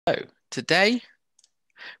So today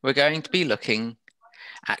we're going to be looking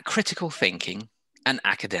at critical thinking and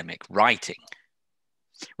academic writing.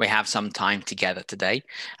 We have some time together today,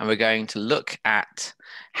 and we're going to look at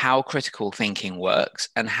how critical thinking works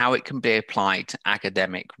and how it can be applied to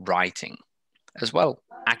academic writing, as well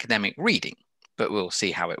academic reading, but we'll see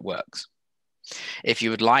how it works. If you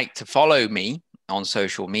would like to follow me on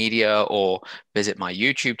social media or visit my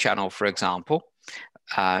YouTube channel, for example,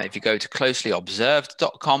 if you go to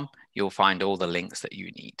closelyobserved.com, you'll find all the links that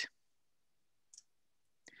you need.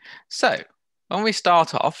 So when we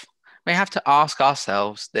start off, we have to ask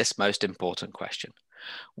ourselves this most important question.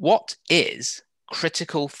 What is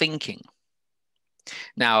critical thinking?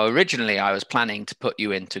 Now, originally I was planning to put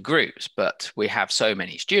you into groups, but we have so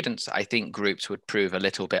many students, I think groups would prove a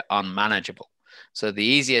little bit unmanageable. So the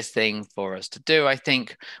easiest thing for us to do, I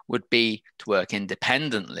think, would be to work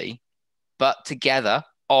independently, but together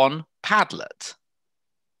on Padlet.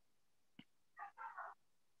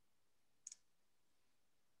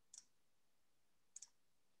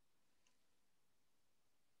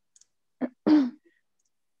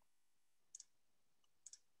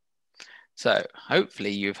 So hopefully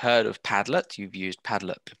you've heard of Padlet. You've used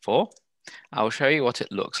Padlet before. I'll show you what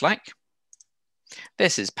it looks like.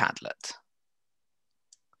 This is Padlet.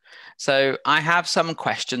 So I have some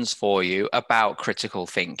questions for you about critical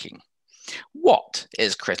thinking. What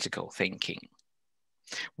is critical thinking?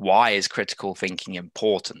 Why is critical thinking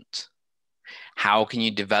important? How can you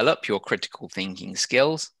develop your critical thinking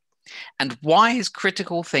skills? And why is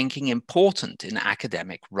critical thinking important in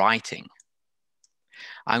academic writing?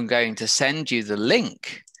 I'm going to send you the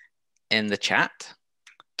link in the chat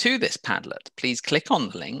to this Padlet. Please click on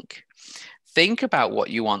the link, think about what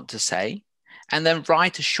you want to say, and then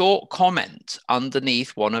write a short comment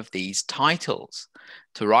underneath one of these titles.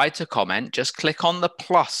 To write a comment, just click on the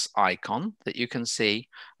plus icon that you can see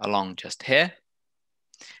along just here,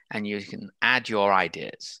 and you can add your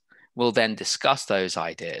ideas. We'll then discuss those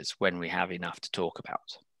ideas when we have enough to talk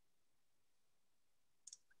about.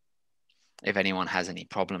 If anyone has any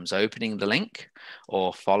problems opening the link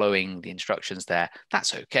or following the instructions there,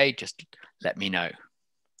 that's okay, just let me know.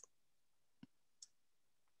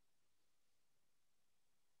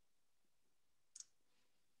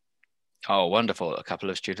 Oh, wonderful. A couple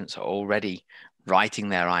of students are already writing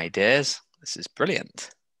their ideas. This is brilliant.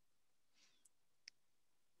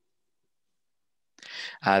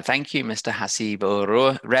 Thank you, Mr.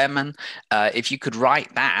 Hasibur Rehman. If you could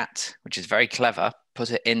write that, which is very clever,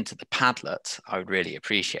 put it into the Padlet, I would really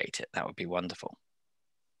appreciate it. That would be wonderful.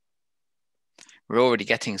 We're already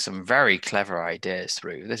getting some very clever ideas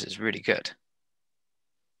through. This is really good.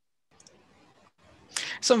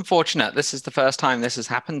 It's unfortunate. This is the first time this has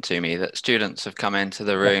happened to me, that students have come into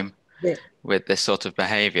the room with this sort of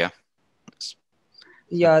behavior.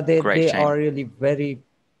 They are really very,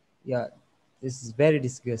 this is very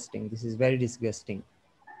disgusting. This is very disgusting.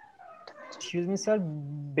 Excuse me, sir.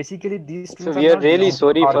 Basically, these students so we are really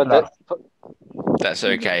sorry for that. That's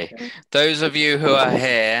okay. Those of you who are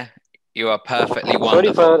here, you are perfectly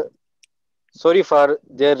wonderful. Sorry for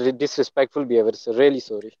their disrespectful behavior, sir. Really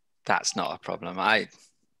sorry. That's not a problem.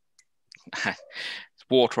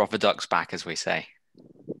 Water off a duck's back, as we say.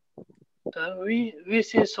 We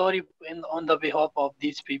say sorry on the behalf of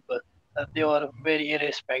these people. They are very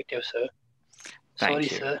irrespective, sir. Thank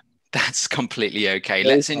you. Sir. That's completely okay.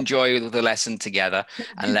 Let's enjoy the lesson together,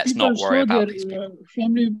 and let's not worry about these people.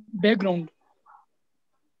 Family background.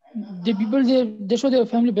 The people they show their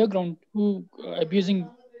family background who abusing.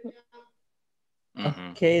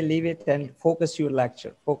 Okay, leave it and focus your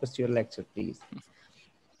lecture. Focus your lecture, please.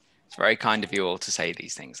 It's very kind of you all to say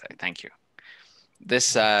these things, though. Thank you.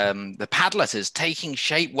 This the Padlet is taking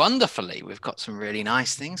shape wonderfully. We've got some really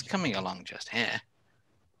nice things coming along just here.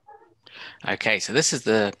 Okay, so this is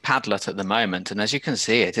the Padlet at the moment, and as you can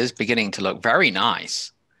see, it is beginning to look very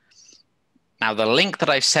nice. Now, the link that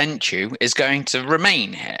I've sent you is going to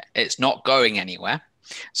remain here. It's not going anywhere.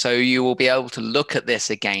 So you will be able to look at this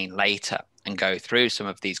again later and go through some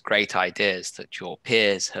of these great ideas that your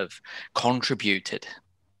peers have contributed.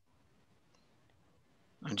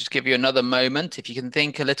 I'll just give you another moment. If you can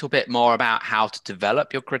think a little bit more about how to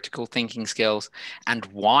develop your critical thinking skills and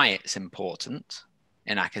why it's important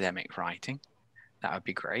in academic writing, that would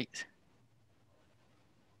be great.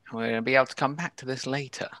 And we're going to be able to come back to this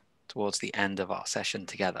later towards the end of our session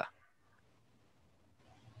together.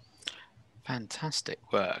 Fantastic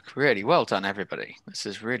work. Really well done, everybody. This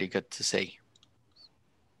is really good to see.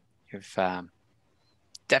 You've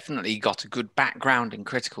definitely got a good background in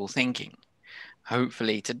critical thinking.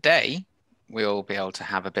 Hopefully today we'll be able to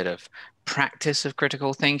have a bit of practice of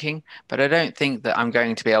critical thinking, but I don't think that I'm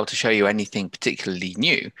going to be able to show you anything particularly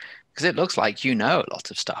new, because it looks like you know a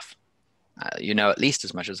lot of stuff. You know at least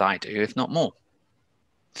as much as I do, if not more.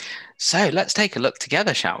 So let's take a look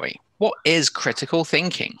together, shall we? What is critical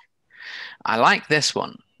thinking? I like this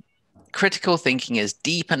one. Critical thinking is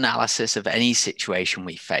deep analysis of any situation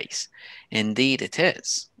we face. Indeed it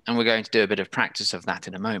is, and we're going to do a bit of practice of that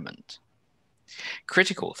in a moment.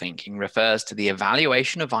 Critical thinking refers to the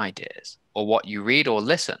evaluation of ideas or what you read or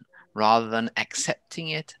listen rather than accepting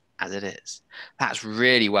it as it is. That's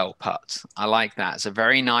really well put. I like that. It's a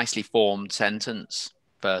very nicely formed sentence,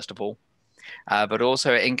 first of all, but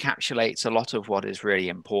also it encapsulates a lot of what is really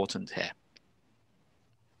important here.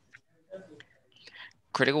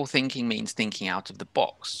 Critical thinking means thinking out of the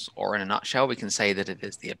box, or in a nutshell, we can say that it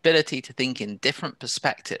is the ability to think in different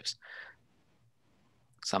perspectives.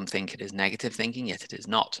 Some think it is negative thinking, yet it is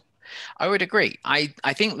not. I would agree. I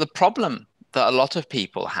think the problem that a lot of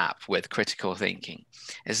people have with critical thinking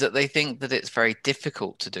is that they think that it's very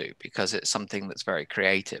difficult to do because it's something that's very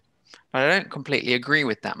creative. But I don't completely agree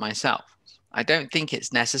with that myself. I don't think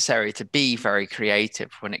it's necessary to be very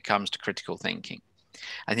creative when it comes to critical thinking.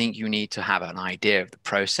 I think you need to have an idea of the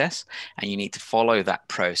process and you need to follow that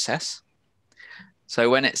process. So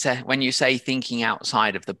when you say thinking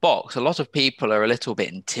outside of the box, a lot of people are a little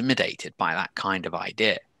bit intimidated by that kind of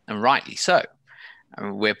idea, and rightly so. I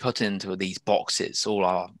mean, we're put into these boxes all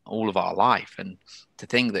of our life, and to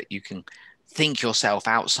think that you can think yourself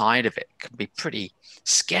outside of it can be pretty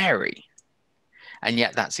scary. And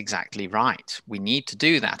yet that's exactly right. We need to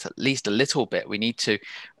do that at least a little bit. We need to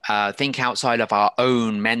think outside of our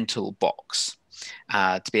own mental box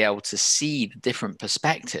to be able to see the different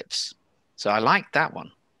perspectives. So I like that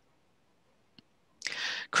one.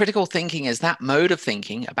 Critical thinking is that mode of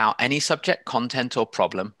thinking about any subject, content, or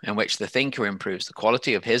problem in which the thinker improves the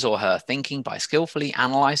quality of his or her thinking by skillfully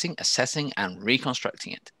analyzing, assessing, and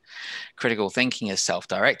reconstructing it. Critical thinking is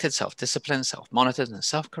self-directed, self-disciplined, self-monitored, and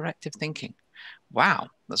self-corrective thinking. Wow,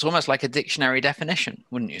 that's almost like a dictionary definition,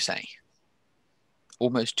 wouldn't you say?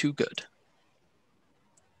 Almost too good.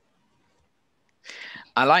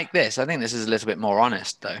 I like this. I think this is a little bit more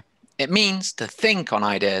honest, though. It means to think on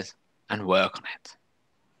ideas and work on it.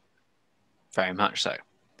 Very much so.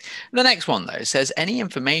 The next one, though, says any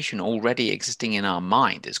information already existing in our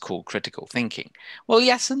mind is called critical thinking. Well,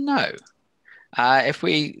 yes and no. If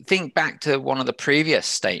we think back to one of the previous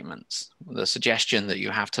statements, the suggestion that you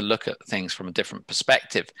have to look at things from a different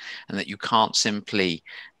perspective and that you can't simply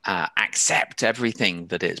accept everything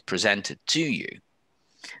that is presented to you,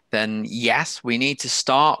 then yes, we need to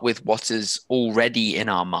start with what is already in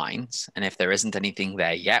our minds. And if there isn't anything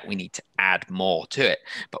there yet, we need to add more to it.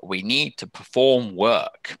 But we need to perform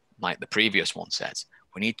work, like the previous one says.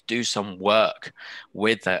 We need to do some work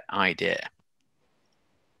with that idea.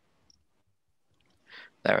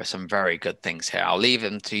 There are some very good things here. I'll leave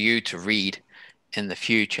them to you to read in the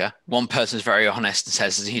future. One person's very honest and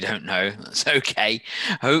says you don't know. That's okay.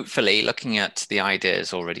 Hopefully, looking at the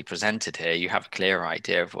ideas already presented here, you have a clear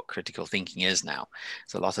idea of what critical thinking is now.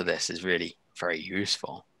 So a lot of this is really very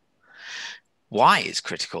useful. Why is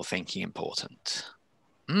critical thinking important?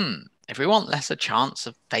 If we want lesser chance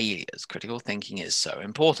of failures, critical thinking is so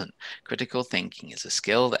important. Critical thinking is a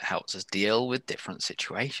skill that helps us deal with different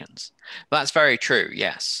situations. That's very true,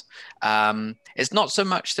 yes. It's not so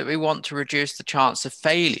much that we want to reduce the chance of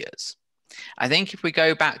failures. I think if we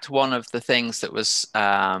go back to one of the things that was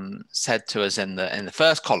said to us in the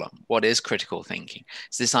first column, what is critical thinking?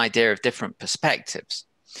 It's this idea of different perspectives.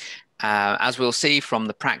 As we'll see from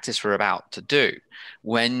the practice we're about to do,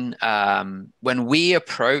 when we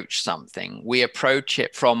approach something, we approach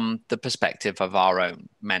it from the perspective of our own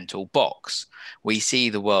mental box. We see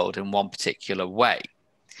the world in one particular way.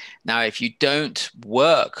 Now, if you don't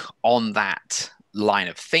work on that line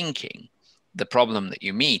of thinking, the problem that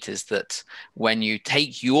you meet is that when you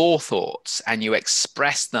take your thoughts and you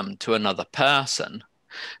express them to another person,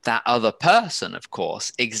 that other person, of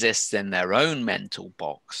course, exists in their own mental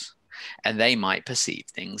box, and they might perceive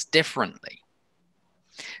things differently.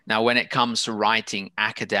 Now, when it comes to writing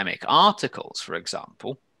academic articles, for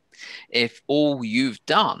example, if all you've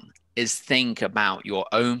done is think about your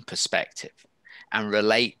own perspective and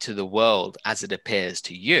relate to the world as it appears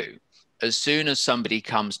to you, as soon as somebody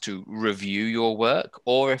comes to review your work,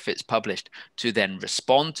 or if it's published to then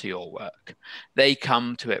respond to your work, they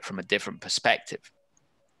come to it from a different perspective.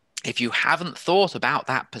 If you haven't thought about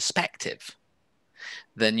that perspective,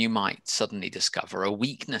 then you might suddenly discover a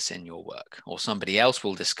weakness in your work, or somebody else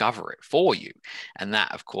will discover it for you. And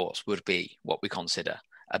that, of course, would be what we consider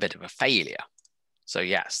a bit of a failure. So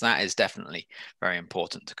yes, that is definitely very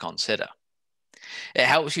important to consider. It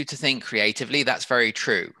helps you to think creatively. That's very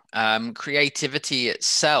true. Creativity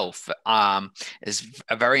itself is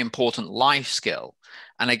a very important life skill.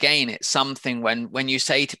 And again, it's something when you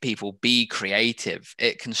say to people, be creative,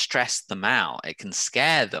 it can stress them out. It can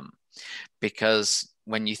scare them, because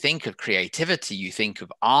when you think of creativity, you think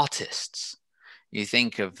of artists. You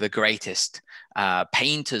think of the greatest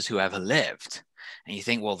painters who ever lived. And you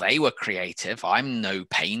think, well, they were creative. I'm no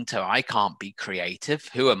painter. I can't be creative.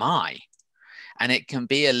 Who am I? And it can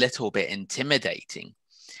be a little bit intimidating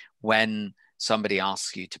when somebody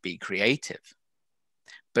asks you to be creative.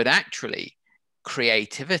 But actually,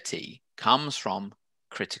 creativity comes from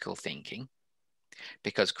critical thinking,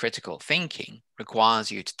 because critical thinking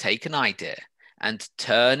requires you to take an idea and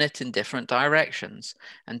turn it in different directions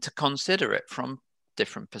and to consider it from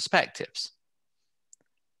different perspectives.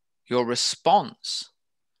 Your response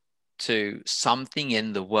to something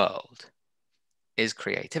in the world is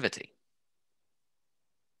creativity.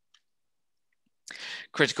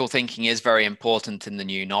 Critical thinking is very important in the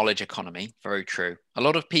new knowledge economy. Very true. A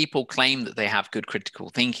lot of people claim that they have good critical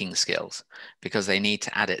thinking skills because they need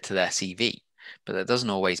to add it to their CV, but that doesn't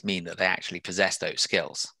always mean that they actually possess those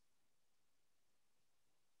skills.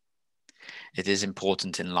 It is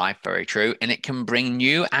important in life, very true, and it can bring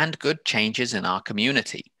new and good changes in our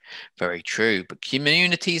community. Very true, but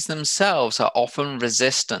communities themselves are often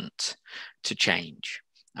resistant to change.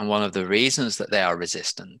 And one of the reasons that they are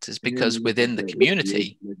resistant is because within the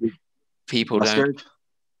community, people don't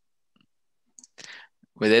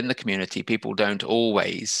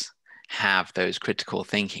always have those critical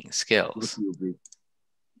thinking skills.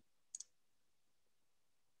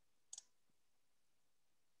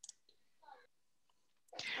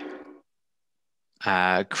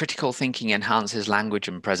 Critical thinking enhances language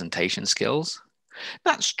and presentation skills.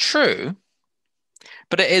 That's true,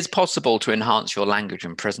 but it is possible to enhance your language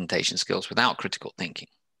and presentation skills without critical thinking.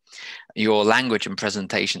 Your language and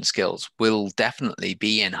presentation skills will definitely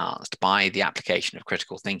be enhanced by the application of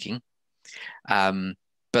critical thinking. But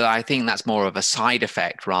I think that's more of a side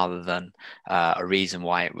effect rather than a reason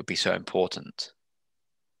why it would be so important.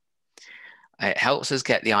 It helps us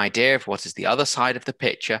get the idea of what is the other side of the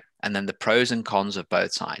picture and then the pros and cons of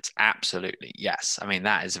both sides. Absolutely, yes. I mean,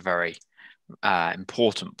 that is a very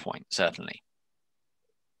important point, certainly.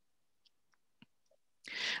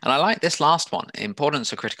 And I like this last one,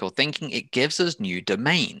 importance of critical thinking. It gives us new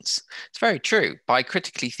domains. It's very true. By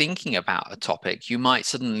critically thinking about a topic, you might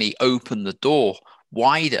suddenly open the door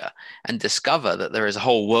wider and discover that there is a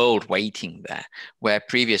whole world waiting there, where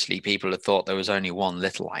previously people had thought there was only one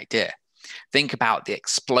little idea. Think about the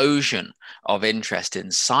explosion of interest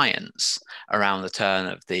in science around the turn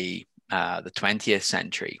of the 20th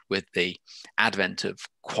century with the advent of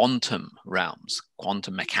quantum realms,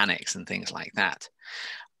 quantum mechanics and things like that.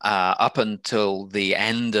 Up until the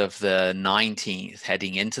end of the 19th,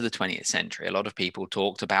 heading into the 20th century, a lot of people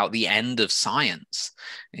talked about the end of science.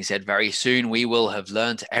 And he said, very soon we will have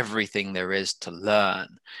learned everything there is to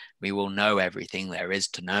learn. We will know everything there is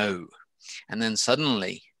to know. And then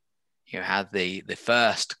suddenly you had the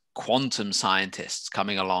first quantum scientists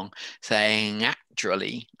coming along saying,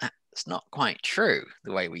 actually, that's not quite true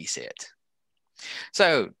the way we see it.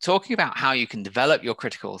 So talking about how you can develop your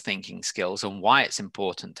critical thinking skills and why it's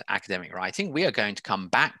important to academic writing, we are going to come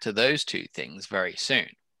back to those two things very soon.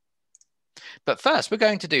 But first, we're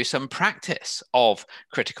going to do some practice of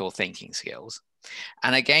critical thinking skills.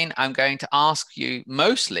 And again, I'm going to ask you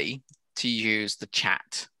mostly to use the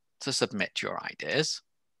chat to submit your ideas.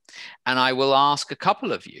 And I will ask a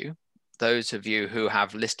couple of you, those of you who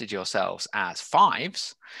have listed yourselves as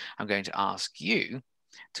 5s, I'm going to ask you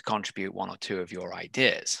to contribute 1 or 2 of your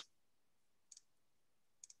ideas.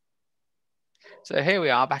 So here we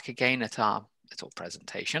are back again at our little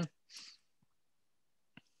presentation.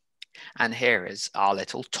 And here is our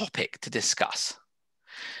little topic to discuss.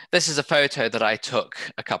 This is a photo that I took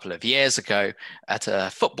a couple of years ago at a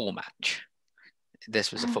football match.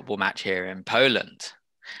 This was a football match here in Poland.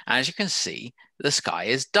 And as you can see, the sky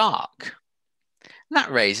is dark. And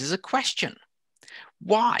that raises a question.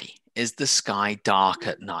 Why is the sky dark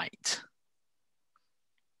at night?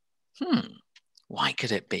 Why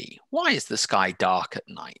could it be? Why is the sky dark at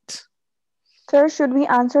night? Sir, should we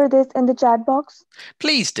answer this in the chat box?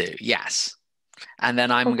 Please do, yes. And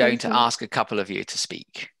then I'm going to ask a couple of you to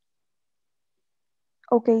speak.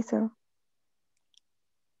 Okay, sir.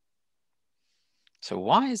 So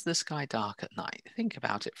why is the sky dark at night? Think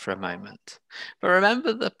about it for a moment. But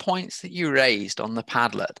remember the points that you raised on the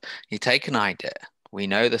Padlet. You take an idea. We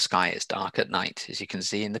know the sky is dark at night, as you can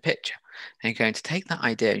see in the picture. And you're going to take that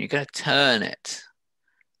idea and you're going to turn it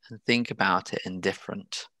and think about it in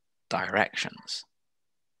different directions.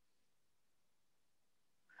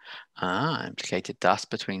 Implicated dust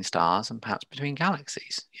between stars and perhaps between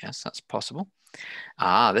galaxies. Yes, that's possible.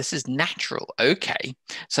 This is natural. Okay.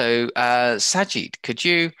 So, Sajid, could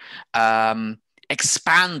you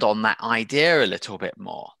expand on that idea a little bit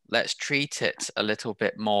more? Let's treat it a little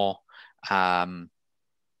bit more.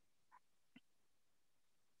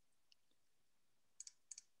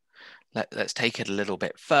 Let's take it a little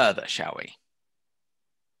bit further, shall we?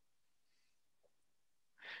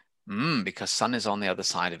 Because sun is on the other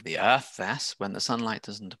side of the earth. Yes, when the sunlight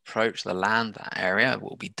doesn't approach the land, that area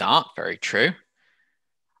will be dark. Very true.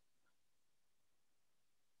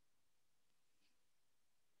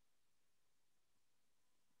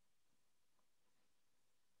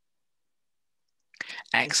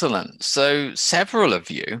 Excellent. So several of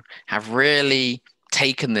you have really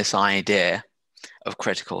taken this idea of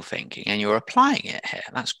critical thinking and you're applying it here.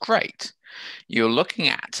 That's great. You're looking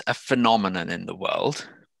at a phenomenon in the world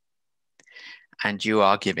and you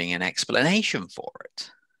are giving an explanation for it.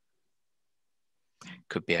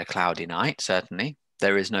 Could be a cloudy night, certainly.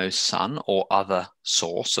 There is no sun or other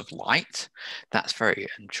source of light. That's very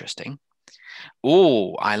interesting.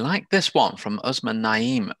 Oh, I like this one from Usman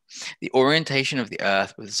Naim. The orientation of the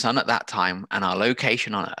Earth with the sun at that time and our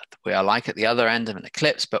location on Earth. We are like at the other end of an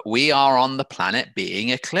eclipse, but we are on the planet being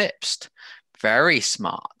eclipsed. Very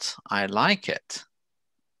smart. I like it.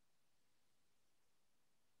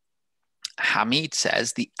 Hamid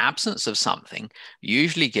says the absence of something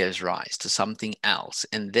usually gives rise to something else.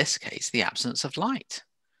 In this case, the absence of light.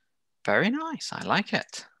 Very nice. I like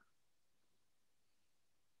it.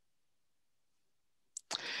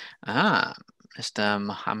 Mr.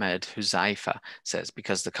 Mohammed Huzaifa says,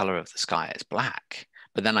 because the color of the sky is black.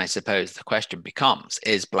 But then I suppose the question becomes,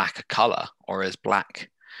 is black a color or is black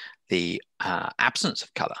the absence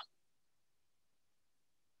of color?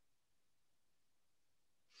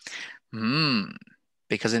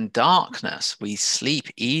 Because in darkness, we sleep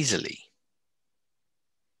easily.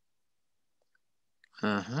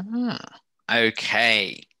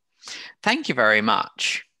 Okay. Thank you very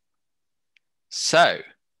much. So,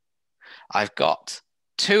 I've got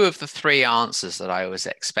 2 of the 3 answers that I was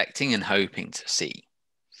expecting and hoping to see.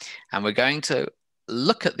 And we're going to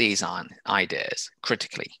look at these ideas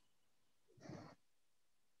critically.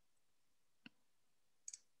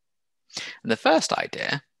 And the first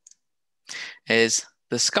idea is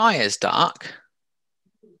the sky is dark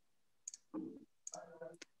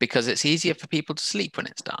because it's easier for people to sleep when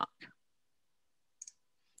it's dark.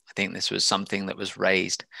 I think this was something that was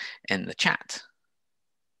raised in the chat.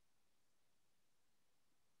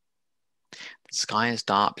 The sky is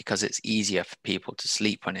dark because it's easier for people to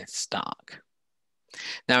sleep when it's dark.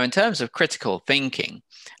 Now, in terms of critical thinking,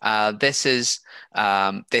 this is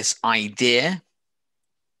this idea,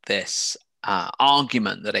 this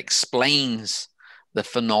argument that explains the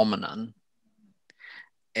phenomenon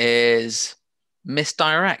is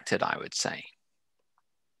misdirected, I would say.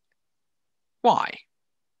 Why?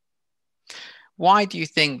 Why do you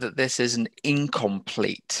think that this is an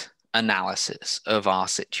incomplete analysis of our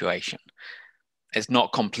situation? It's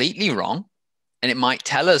not completely wrong, and it might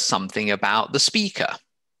tell us something about the speaker.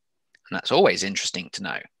 And that's always interesting to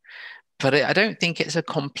know. But I don't think it's a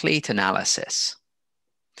complete analysis.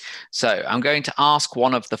 So I'm going to ask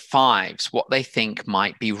one of the 5s what they think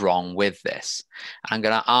might be wrong with this. I'm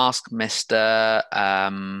going to ask Mr.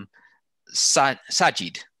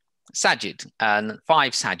 Sajid. Sajid,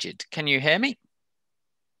 5 Sajid. Can you hear me?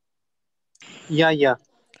 Yeah.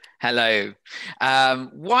 Hello.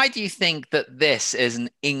 Why do you think that this is an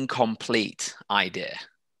incomplete idea?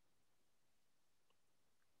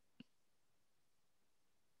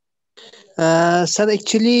 Sir,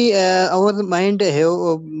 actually, our mind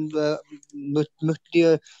have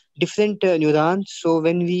different neurons. So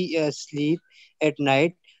when we sleep at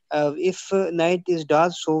night, if night is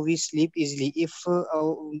dark, so we sleep easily.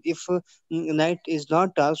 If night is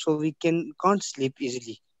not dark, so we can't sleep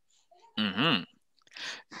easily.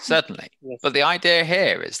 Certainly. Yes. But the idea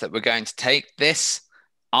here is that we're going to take this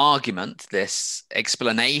argument, this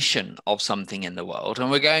explanation of something in the world, and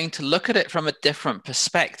we're going to look at it from a different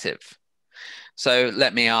perspective. So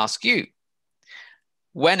let me ask you,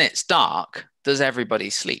 when it's dark, does everybody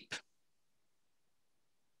sleep?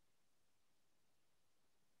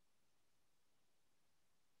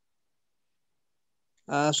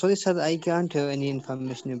 Sorry, sir, I can't have any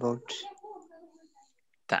information about.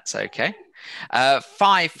 That's okay.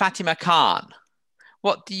 5, Fatima Khan.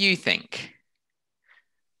 What do you think?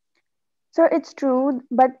 So it's true,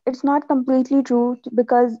 but it's not completely true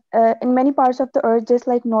because in many parts of the earth, just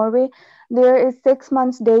like Norway, there is 6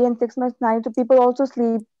 months day and 6 months night. So people also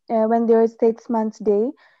sleep when there is 6 months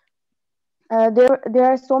day. There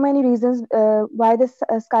are so many reasons why the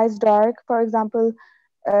sky is dark. For example,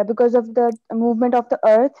 because of the movement of the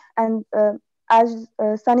earth, and as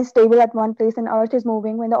sun is stable at one place and earth is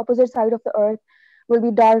moving, when the opposite side of the earth will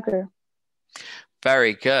be darker.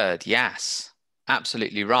 Very good. Yes,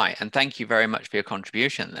 absolutely right. And thank you very much for your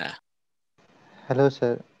contribution there. Hello,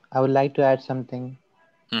 sir. I would like to add something.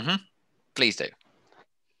 Please do.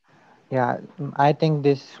 Yeah, I think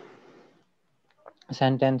this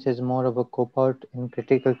sentence is more of a cop out in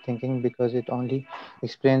critical thinking because it only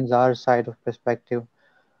explains our side of perspective.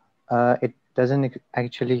 It doesn't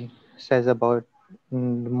actually says about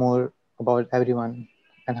more about everyone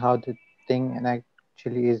and how the thing and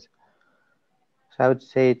actually is. So I would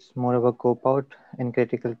say it's more of a cop out in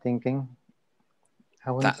critical thinking.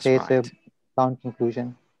 I wouldn't That's say it's a right. sound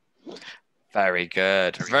conclusion. Very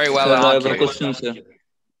good. Very well Sir, I have argued. a question, sir.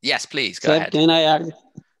 Yes, please go Sir, ahead. can I add?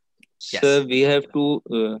 Yes. Sir, we have to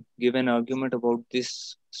give an argument about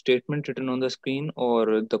this statement written on the screen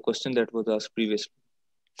or the question that was asked previously.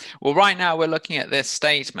 Well, right now we're looking at this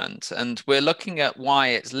statement and we're looking at why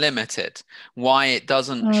it's limited, why it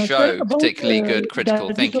doesn't show sir, about, particularly good critical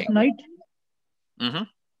darkness thinking. Of night.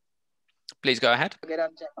 Please go ahead.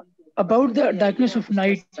 About the darkness of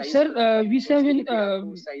night, sir, we say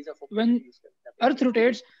when Earth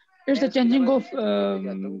rotates, it's the changing of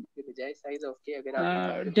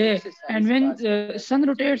day, and when the sun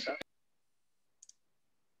rotates.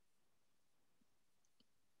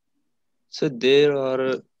 So there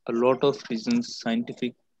are a lot of reasons,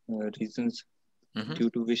 scientific reasons, due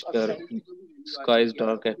to which the sky is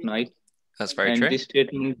dark at night. That's very and true. This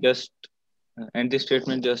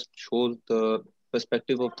statement just shows the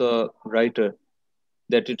perspective of the writer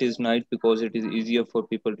that it is night because it is easier for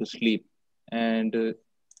people to sleep. And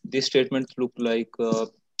these statements look like a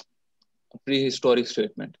prehistoric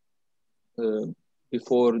statement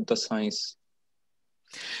before the science.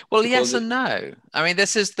 Well, yes and no. I mean,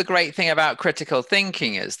 this is the great thing about critical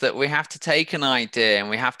thinking is that we have to take an idea and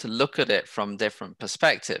we have to look at it from different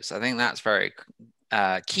perspectives. I think that's very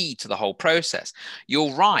key to the whole process.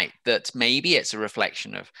 You're right that maybe it's a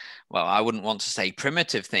reflection of, well, I wouldn't want to say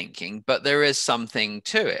primitive thinking, but there is something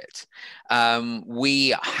to it.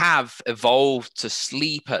 We have evolved to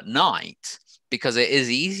sleep at night because it is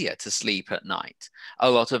easier to sleep at night. A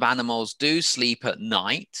lot of animals do sleep at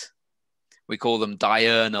night. We call them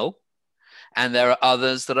diurnal. And there are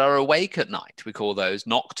others that are awake at night. We call those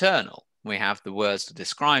nocturnal. We have the words to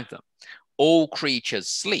describe them. All creatures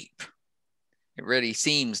sleep. It really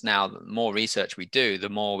seems now that the more research we do, the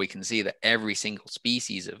more we can see that every single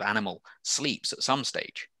species of animal sleeps at some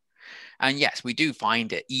stage. And yes, we do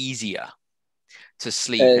find it easier to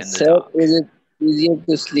sleep in the dark. Is it easier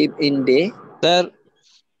to sleep in day?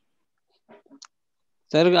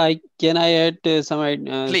 Sir, can I add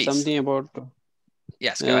something about?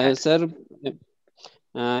 Yes, go ahead. Sir,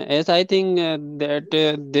 as I think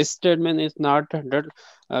that this statement is not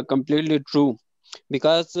completely true,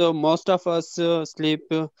 because most of us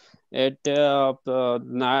sleep at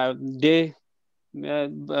day.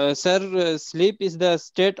 Sir, sleep is the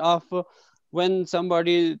state of when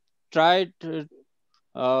somebody tried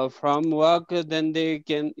from work, then they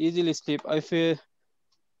can easily sleep.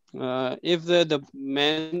 If the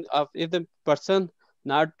person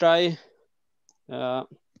not try.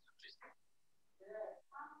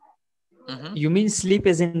 You mean sleep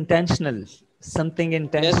is intentional, something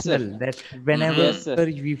intentional, yes, that whenever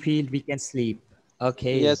we feel we can sleep.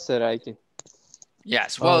 Okay. Yes, sir, I can.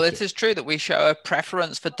 Yes, well, it is true that we show a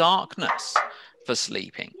preference for darkness for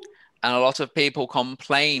sleeping. And a lot of people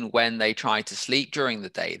complain when they try to sleep during the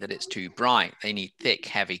day that it's too bright. They need thick,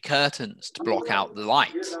 heavy curtains to block out the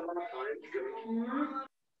light.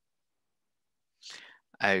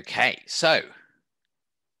 Okay, so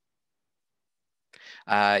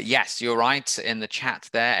yes, you're right. In the chat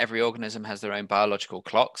there, every organism has their own biological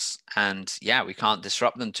clocks. And yeah, we can't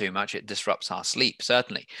disrupt them too much. It disrupts our sleep,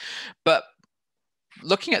 certainly. But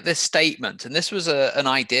looking at this statement, and this was an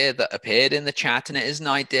idea that appeared in the chat, and it is an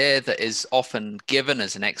idea that is often given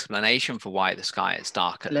as an explanation for why the sky is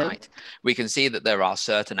dark at night. We can see that there are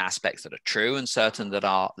certain aspects that are true and certain that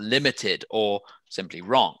are limited or simply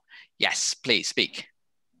wrong. Yes, please speak.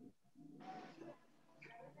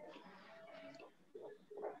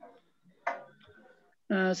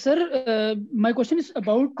 Sir, my question is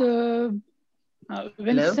about when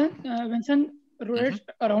sun rotates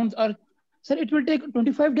around Earth. Sir, it will take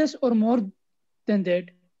 25 days or more than that.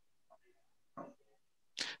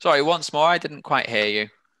 Sorry, once more, I didn't quite hear you.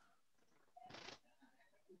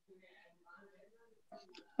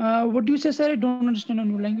 What do you say, sir? I don't understand on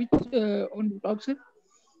your language, on your talk, sir.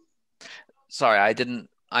 Sorry, I didn't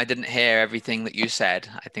hear everything that you said.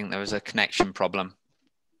 I think there was a connection problem.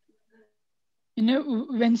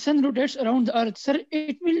 When sun rotates around the earth, sir,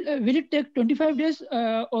 it will it take 25 days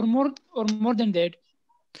or more than that?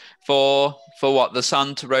 For what? The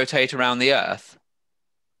sun to rotate around the earth?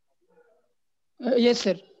 Yes,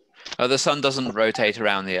 sir. Oh, the sun doesn't rotate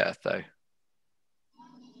around the earth, though.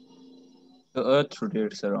 The earth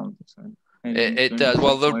rotates around the sun. It does.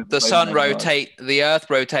 Well, the earth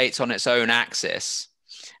rotates on its own axis,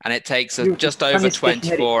 and it takes just over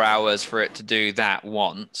 24 hours for it to do that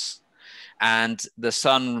once. And the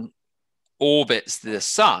sun orbits the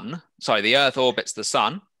sun. Sorry, the earth orbits the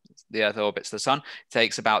sun. The earth orbits the sun. It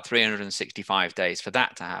takes about 365 days for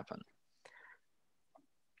that to happen.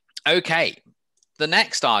 Okay. The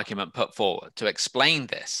next argument put forward to explain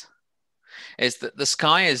this is that the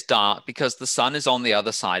sky is dark because the sun is on the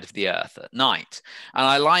other side of the earth at night. And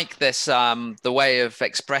I like this, the way of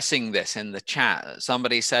expressing this in the chat.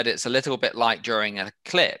 Somebody said it's a little bit like during an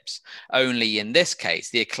eclipse, only in this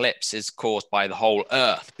case, the eclipse is caused by the whole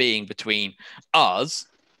earth being between us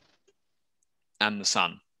and the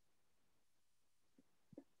sun.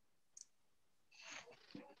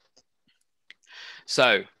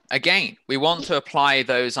 So again, we want to apply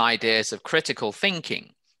those ideas of critical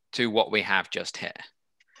thinking to what we have just here.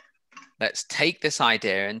 Let's take this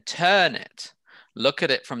idea and turn it, look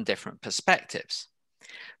at it from different perspectives.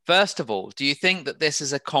 First of all, do you think that this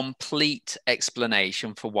is a complete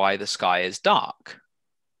explanation for why the sky is dark?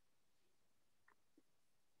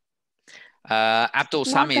 Abdul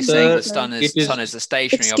Sami is saying the sun is a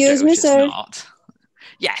stationary object, which it's not.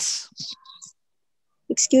 Yes.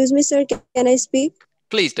 Excuse me, sir. Can I speak?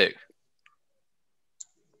 Please do.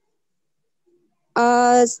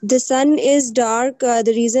 The sun is dark.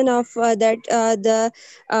 The reason of that,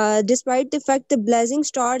 despite the fact the blazing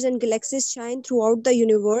stars and galaxies shine throughout the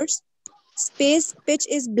universe, space pitch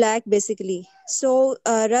is black basically. So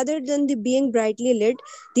rather than the being brightly lit,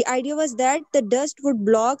 the idea was that the dust would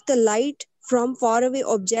block the light from faraway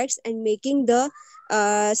objects and making the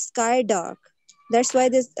sky dark. That's why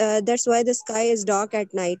the sky is dark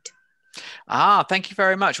at night. Thank you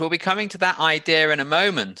very much. We'll be coming to that idea in a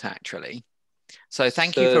moment, actually. So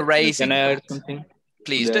thank you for raising Can I that. add something?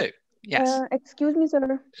 Please do. Yes. Excuse me, sir.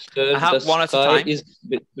 One at a time.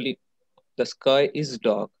 The sky is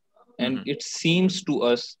dark, and it seems to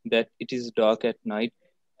us that it is dark at night,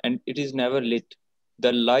 and it is never lit.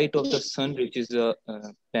 The light of the sun reaches the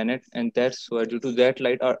planet, and that's why, due to that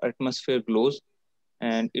light, our atmosphere glows,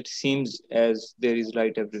 and it seems as there is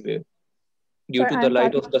light everywhere. Due to the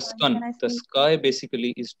light of the sun, the sky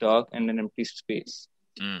basically is dark and an empty space.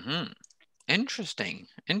 Interesting.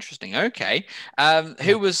 Okay.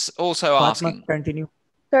 Who was also asking? Continue.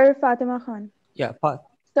 Sir, Fatima Khan. Yeah.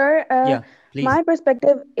 Sir, please. my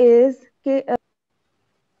perspective is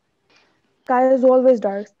sky is always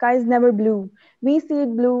dark. Sky is never blue. We see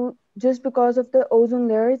it blue just because of the ozone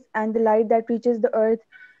layers and the light that reaches the earth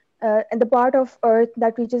and the part of earth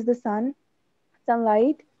that reaches the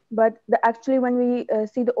sunlight. But actually, when we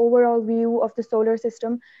see the overall view of the solar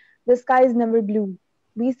system, the sky is never blue.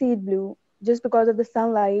 We see it blue just because of the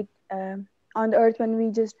sunlight on the earth. When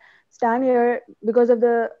we just stand here, because of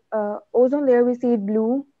the ozone layer, we see it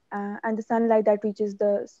blue and the sunlight that reaches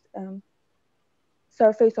the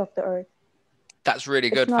surface of the earth. That's really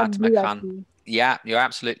good, Fatima Khan. Yeah, you're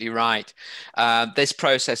absolutely right. This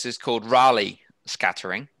process is called Rayleigh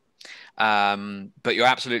scattering. But you're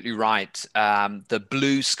absolutely right. The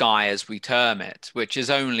blue sky, as we term it, which is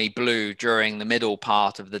only blue during the middle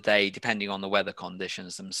part of the day, depending on the weather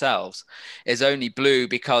conditions themselves, is only blue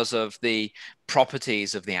because of the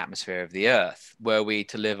properties of the atmosphere of the Earth. Were we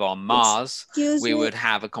to live on Mars, we would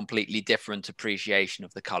have a completely different appreciation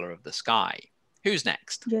of the color of the sky. Who's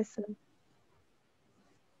next? Yes, sir.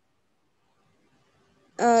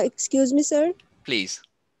 Excuse me, sir. Please.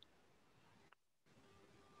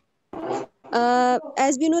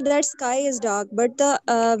 As we know that sky is dark, but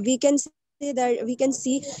we can say that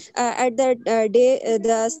at that day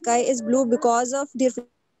the sky is blue because of the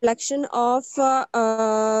reflection of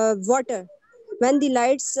water when the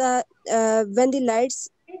lights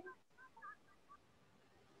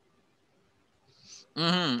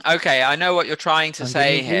Okay, I know what you're trying to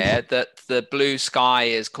say Continue, please. here, that the blue sky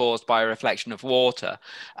is caused by a reflection of water,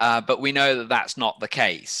 but we know that that's not the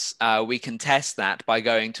case. We can test that by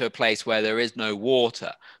going to a place where there is no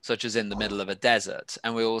water, such as in the middle of a desert,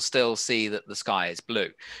 and we will still see that the sky is blue.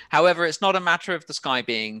 However, it's not a matter of the sky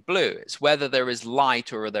being blue, it's whether there is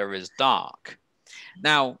light or there is dark.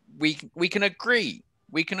 Now, we can agree.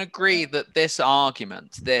 We can agree that this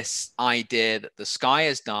argument, this idea that the sky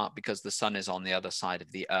is dark because the sun is on the other side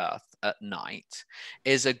of the earth at night,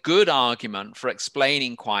 is a good argument for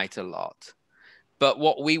explaining quite a lot. But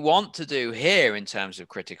what we want to do here in terms of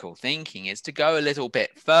critical thinking is to go a little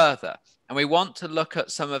bit further. And we want to look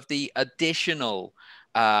at some of the additional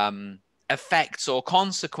effects or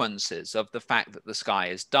consequences of the fact that the sky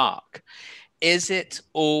is dark. Is it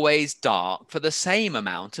always dark for the same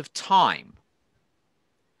amount of time?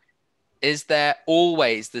 Is there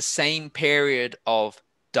always the same period of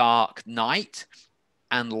dark night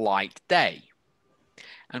and light day?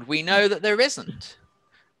 And we know that there isn't.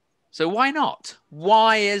 So why not?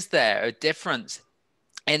 Why is there a difference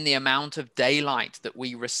in the amount of daylight that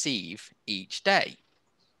we receive each day?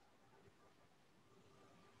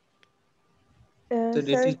 So this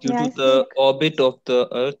Sir, is due may I to the speak? orbit of the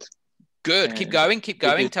Earth. Good. Keep going. Keep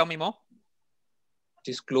going. Tell me more.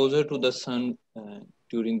 It is closer to the sun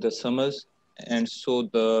during the summers, and so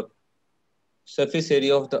the surface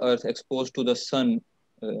area of the Earth exposed to the sun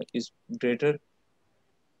is greater.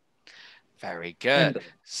 Very good. And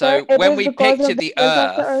so Sir, when it we is because picture of the the tilt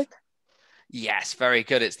of the Earth, Earth. yes, very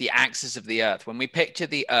good. It's the axis of the Earth. When we picture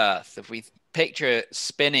the Earth, if we picture it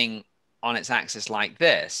spinning on its axis like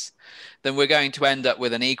this, then we're going to end up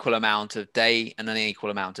with an equal amount of day and an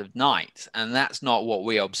equal amount of night. And that's not what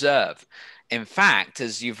we observe. In fact,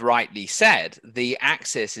 as you've rightly said, the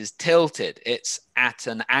axis is tilted. It's at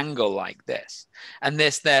an angle like this. And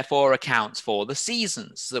this therefore accounts for the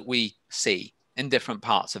seasons that we see in different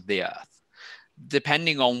parts of the Earth.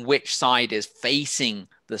 Depending on which side is facing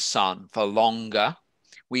the sun for longer,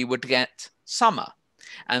 we would get summer.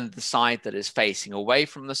 And the side that is facing away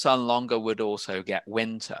from the sun longer would also get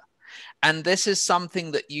winter. And this is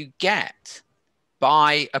something that you get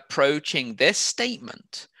by approaching this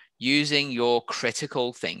statement using your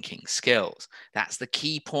critical thinking skills. That's the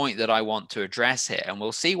key point that I want to address here. And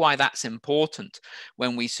we'll see why that's important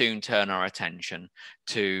when we soon turn our attention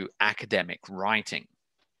to academic writing.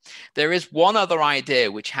 There is one other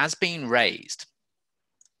idea which has been raised,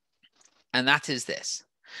 and that is this.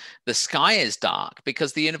 The sky is dark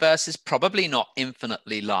because the universe is probably not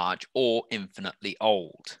infinitely large or infinitely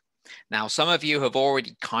old. Now, some of you have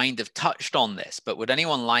already kind of touched on this, but would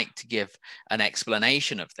anyone like to give an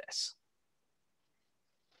explanation of this?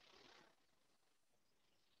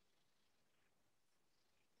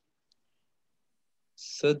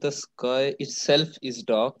 So the sky itself is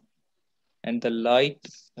dark, and the light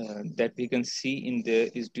that we can see in there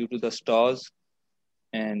is due to the stars,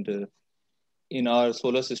 and in our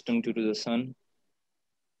solar system due to the sun.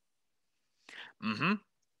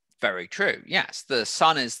 Very true. Yes, the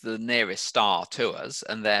sun is the nearest star to us,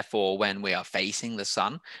 and therefore when we are facing the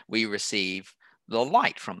sun, we receive the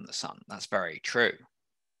light from the sun. That's very true.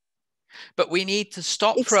 But we need to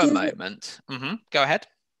stop for a moment. Go ahead.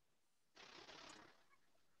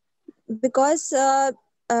 Because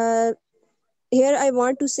here I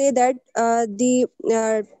want to say that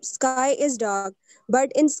the sky is dark,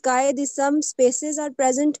 but in sky the some spaces are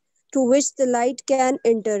present through which the light can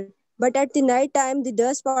enter. But at the night time, the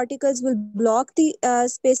dust particles will block the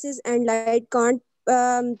spaces, and light can't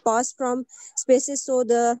pass from spaces. So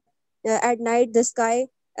at night the sky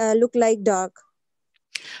look like dark.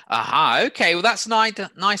 Aha, okay, well that's a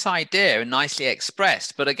nice idea and nicely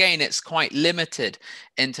expressed, but again it's quite limited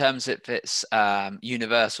in terms of its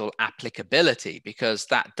universal applicability, because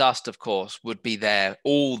that dust of course would be there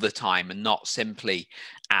all the time and not simply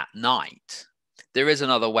at night. There is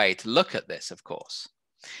another way to look at this, of course,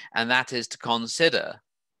 and that is to consider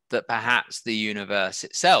that perhaps the universe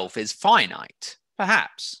itself is finite,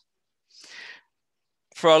 perhaps.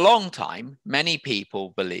 For a long time, many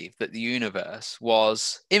people believed that the universe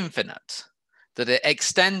was infinite, that it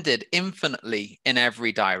extended infinitely in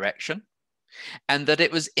every direction, and that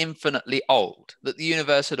it was infinitely old, that the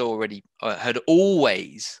universe had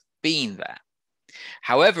always been there.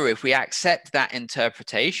 However, if we accept that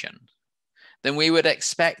interpretation, then we would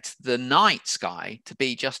expect the night sky to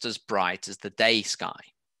be just as bright as the day sky.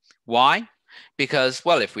 Why? Because,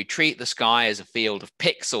 well, if we treat the sky as a field of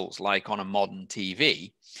pixels like on a modern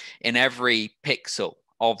TV, in every pixel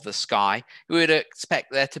of the sky, we would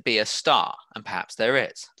expect there to be a star, and perhaps there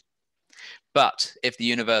is. But if the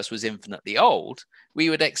universe was infinitely old, we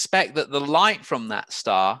would expect that the light from that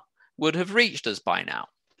star would have reached us by now.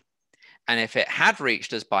 And if it had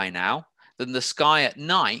reached us by now, then the sky at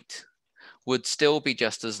night would still be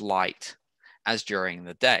just as light as during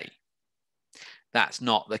the day. That's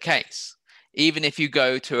not the case. Even if you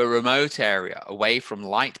go to a remote area away from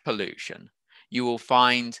light pollution, you will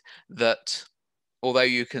find that although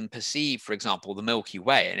you can perceive, for example, the Milky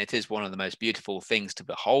Way, and it is one of the most beautiful things to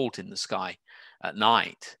behold in the sky at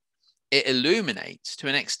night, it illuminates to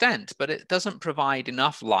an extent, but it doesn't provide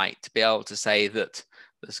enough light to be able to say that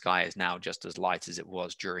the sky is now just as light as it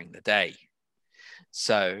was during the day.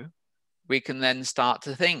 So we can then start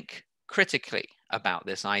to think critically about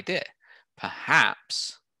this idea.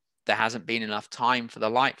 Perhaps there hasn't been enough time for the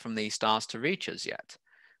light from these stars to reach us yet.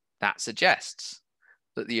 That suggests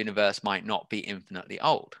that the universe might not be infinitely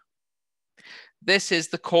old. This is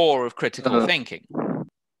the core of critical thinking.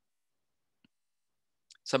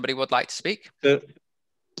 Somebody would like to speak?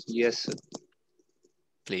 Yes, sir.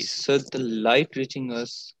 Please. So the light reaching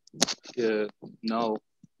us now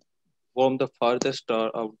from the farthest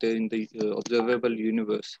star out there in the observable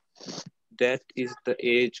universe, that is the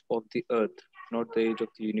age of the Earth, not the age of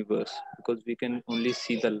the universe, because we can only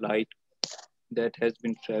see the light that has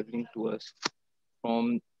been traveling to us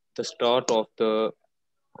from the start of the,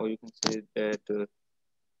 or you can say that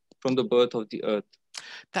from the birth of the Earth.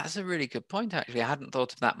 That's a really good point, actually. I hadn't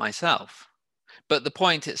thought of that myself. But the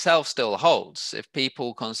point itself still holds. If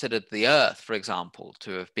people considered the Earth, for example,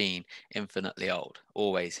 to have been infinitely old,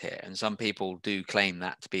 always here, and some people do claim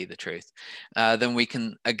that to be the truth, then we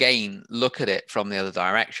can again look at it from the other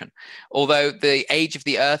direction. Although the age of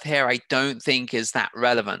the Earth here, I don't think is that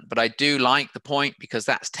relevant, but I do like the point because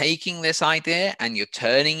that's taking this idea and you're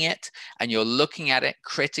turning it and you're looking at it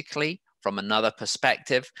critically from another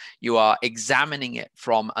perspective. You are examining it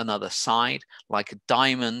from another side, like a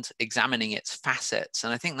diamond, examining its facets.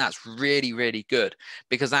 And I think that's really, really good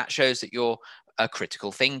because that shows that you're a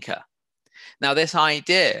critical thinker. Now, this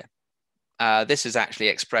idea, this is actually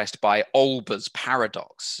expressed by Olber's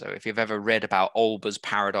paradox. So if you've ever read about Olber's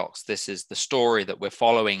paradox, this is the story that we're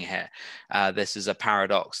following here. This is a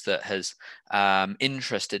paradox that has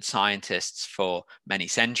interested scientists for many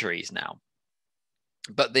centuries now.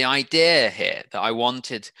 But the idea here that I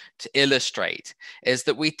wanted to illustrate is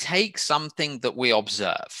that we take something that we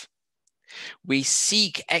observe. We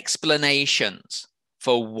seek explanations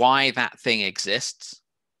for why that thing exists.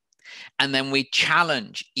 And then we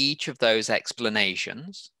challenge each of those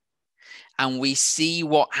explanations. And we see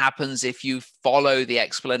what happens if you follow the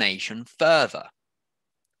explanation further.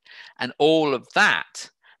 And all of that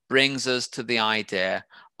brings us to the idea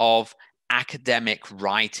of academic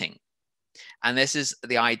writing. And this is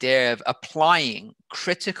the idea of applying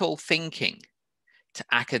critical thinking to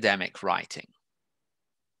academic writing.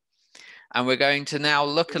 And we're going to now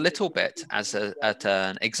look a little bit at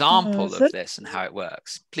an example of this and how it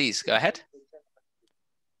works. Please go ahead.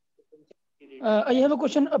 I have a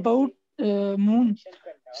question about moon.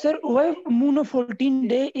 Sir, why moon of 14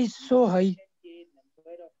 day is so high?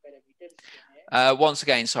 Once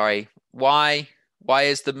again, sorry. Why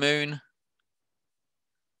is the moon?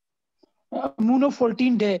 Moon of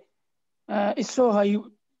 14 day is so high.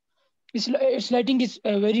 Its lighting is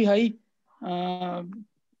very high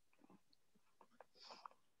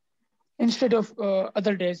instead of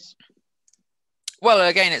other days. Well,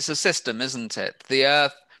 again, it's a system, isn't it? The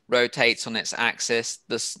Earth rotates on its axis.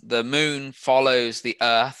 The moon follows the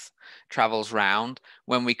Earth, travels round.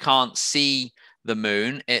 When we can't see the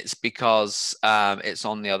moon, it's because it's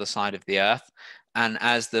on the other side of the Earth. And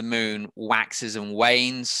as the moon waxes and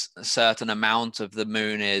wanes, a certain amount of the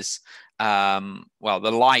moon is, well,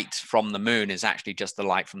 the light from the moon is actually just the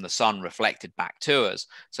light from the sun reflected back to us.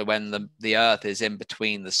 So when the Earth is in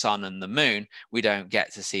between the sun and the moon, we don't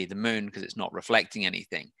get to see the moon because it's not reflecting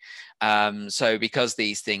anything. So because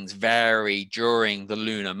these things vary during the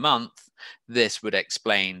lunar month, this would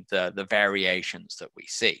explain the variations that we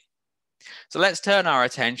see. So let's turn our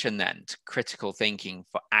attention then to critical thinking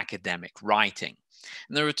for academic writing.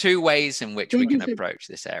 And there are two ways in which we can approach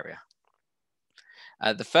this area.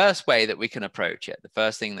 The first way that we can approach it, the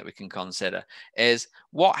first thing that we can consider is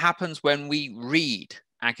what happens when we read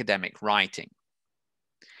academic writing.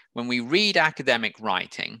 When we read academic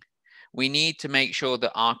writing, we need to make sure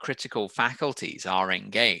that our critical faculties are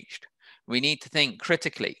engaged. We need to think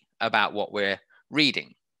critically about what we're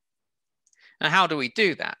reading. And how do we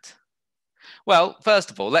do that? Well,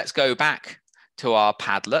 first of all, let's go back to our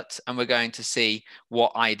Padlet and we're going to see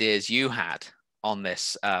what ideas you had on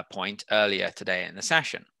this point earlier today in the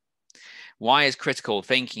session. Why is critical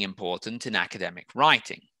thinking important in academic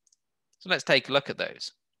writing? So let's take a look at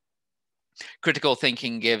those. Critical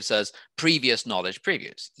thinking gives us previous knowledge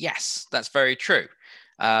previews. Yes, that's very true.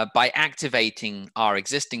 By activating our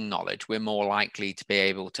existing knowledge, we're more likely to be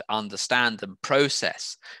able to understand and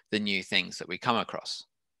process the new things that we come across.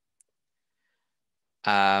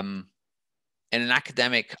 In an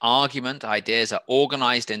academic argument, ideas are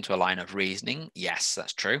organized into a line of reasoning. Yes,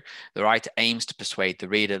 that's true. The writer aims to persuade the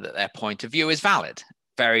reader that their point of view is valid.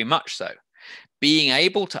 Very much so. Being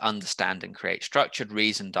able to understand and create structured,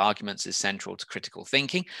 reasoned arguments is central to critical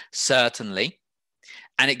thinking, certainly.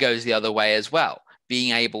 And it goes the other way as well.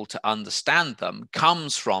 Being able to understand them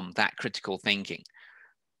comes from that critical thinking.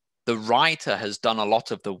 The writer has done a lot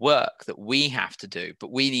of the work that we have to do,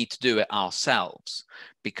 but we need to do it ourselves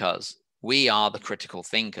because we are the critical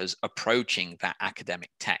thinkers approaching that academic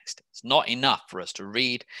text. It's not enough for us to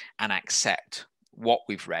read and accept what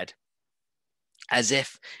we've read as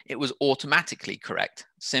if it was automatically correct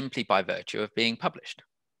simply by virtue of being published.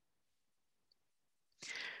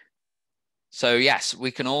 So yes,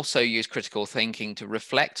 we can also use critical thinking to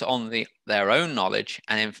reflect on their own knowledge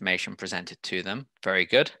and information presented to them. Very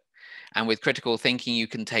good. And with critical thinking, you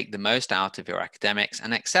can take the most out of your academics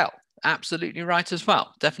and excel. Absolutely right as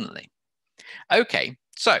well, definitely. Okay,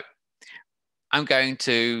 so I'm going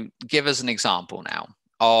to give us an example now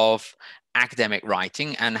of academic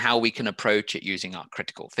writing and how we can approach it using our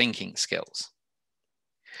critical thinking skills.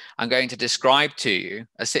 I'm going to describe to you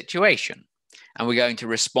a situation, and we're going to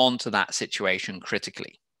respond to that situation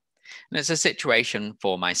critically. And it's a situation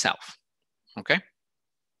for myself, okay?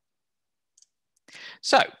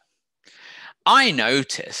 So, I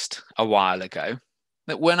noticed a while ago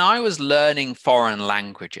that when I was learning foreign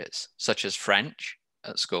languages, such as French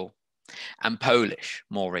at school and Polish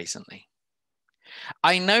more recently,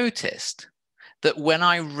 I noticed that when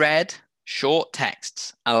I read short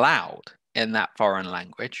texts aloud in that foreign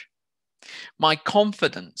language, my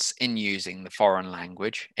confidence in using the foreign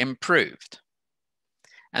language improved.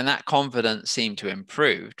 And that confidence seemed to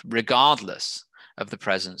improve regardless of the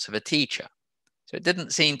presence of a teacher. So it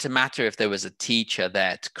didn't seem to matter if there was a teacher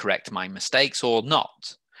there to correct my mistakes or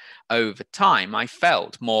not. Over time, I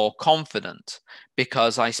felt more confident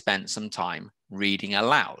because I spent some time reading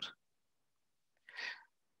aloud.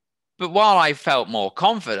 But while I felt more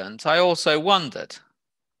confident, I also wondered,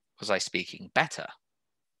 was I speaking better?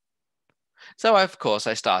 So of course,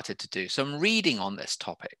 I started to do some reading on this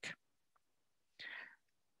topic.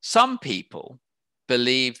 Some people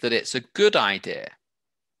believe that it's a good idea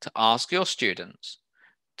to ask your students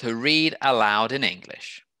to read aloud in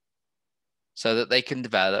English so that they can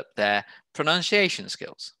develop their pronunciation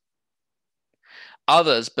skills.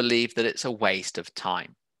 Others believe that it's a waste of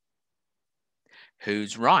time.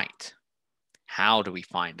 Who's right? How do we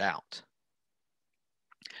find out?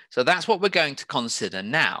 So that's what we're going to consider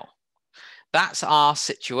now. That's our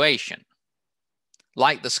situation.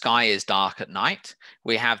 Like the sky is dark at night,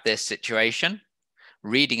 we have this situation.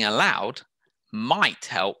 Reading aloud might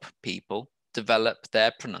help people develop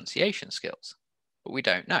their pronunciation skills, but we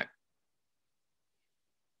don't know.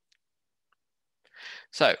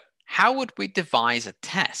 So how would we devise a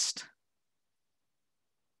test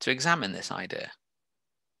to examine this idea?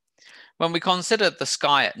 When we consider the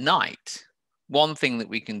sky at night, one thing that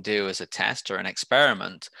we can do as a test or an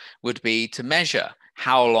experiment would be to measure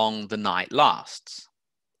how long the night lasts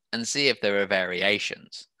and see if there are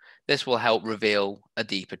variations. This will help reveal a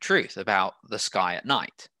deeper truth about the sky at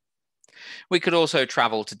night. We could also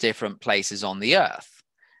travel to different places on the Earth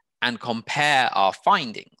and compare our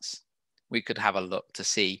findings. We could have a look to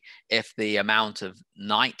see if the amount of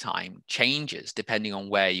nighttime changes depending on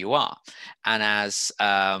where you are. And as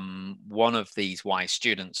one of these wise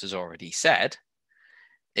students has already said,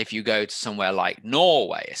 if you go to somewhere like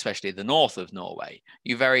Norway, especially the north of Norway,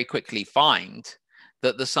 you very quickly find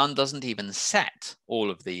that the sun doesn't even set all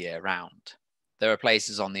of the year round. There are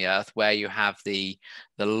places on the Earth where you have the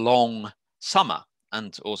long summer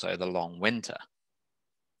and also the long winter.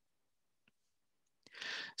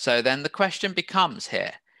 So then the question becomes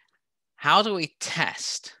here, how do we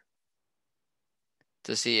test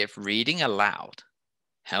to see if reading aloud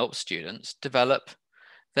helps students develop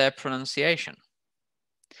their pronunciation?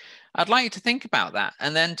 I'd like you to think about that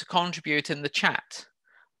and then to contribute in the chat.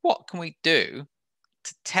 What can we do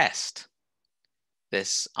to test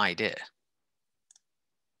this idea?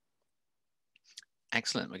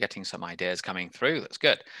 Excellent, we're getting some ideas coming through, that's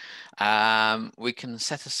good. We can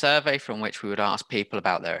set a survey from which we would ask people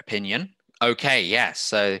about their opinion. Okay, yes,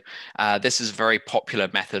 so this is a very popular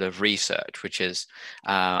method of research, which is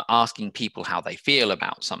asking people how they feel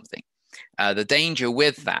about something. The danger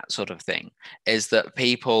with that sort of thing is that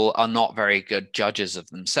people are not very good judges of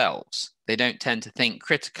themselves. They don't tend to think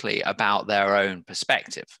critically about their own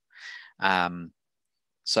perspective.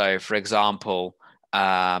 So, for example,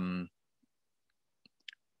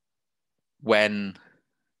 when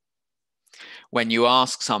you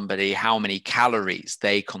ask somebody how many calories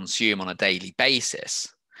they consume on a daily basis,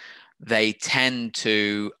 they tend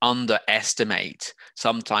to underestimate,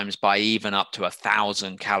 sometimes by even up to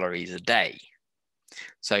 1,000 calories a day.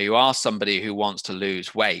 So you ask somebody who wants to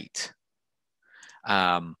lose weight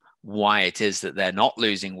why it is that they're not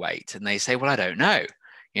losing weight, and they say, well, I don't know.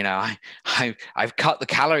 You know, I've cut the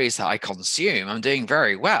calories that I consume. I'm doing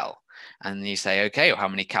very well. And you say, okay, well, how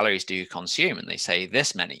many calories do you consume? And they say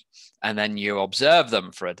this many. And then you observe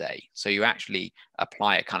them for a day. So you actually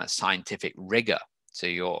apply a kind of scientific rigor to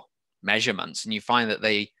your measurements, and you find that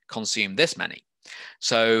they consume this many.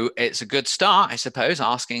 So it's a good start, I suppose,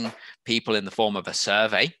 asking people in the form of a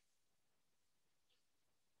survey.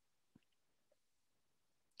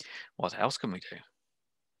 What else can we do?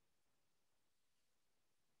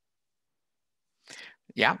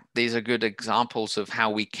 Yeah, these are good examples of how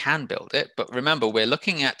we can build it. But remember, we're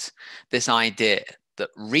looking at this idea that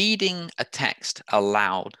reading a text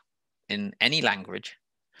aloud in any language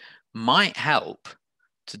might help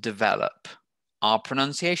to develop our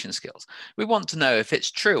pronunciation skills. We want to know if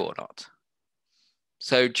it's true or not.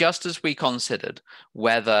 So just as we considered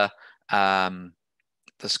whether the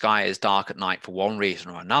sky is dark at night for one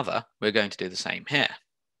reason or another, we're going to do the same here.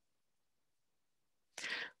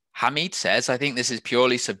 Hamid says, I think this is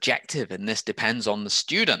purely subjective and this depends on the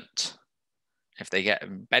student. If they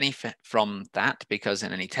get benefit from that, because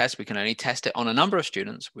in any test, we can only test it on a number of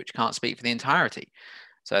students, which can't speak for the entirety.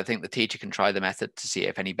 So I think the teacher can try the method to see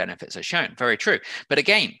if any benefits are shown. Very true. But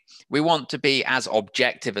again, we want to be as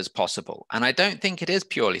objective as possible. And I don't think it is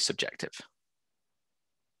purely subjective.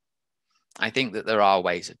 I think that there are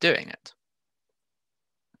ways of doing it.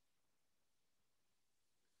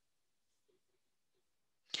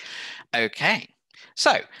 Okay,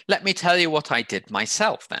 so let me tell you what I did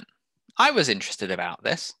myself then. I was interested about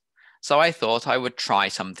this, so I thought I would try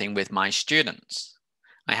something with my students.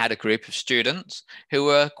 I had a group of students who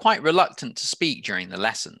were quite reluctant to speak during the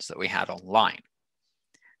lessons that we had online.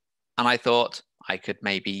 And I thought I could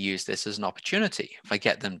maybe use this as an opportunity. If I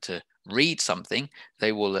get them to read something,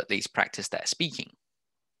 they will at least practice their speaking.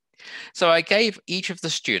 So I gave each of the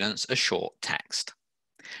students a short text.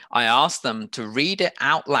 I asked them to read it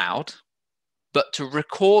out loud, but to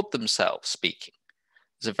record themselves speaking.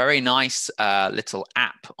 There's a very nice little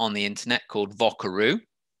app on the internet called Vocaroo, and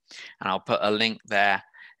I'll put a link there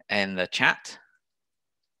in the chat.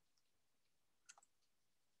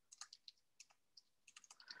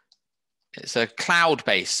 It's a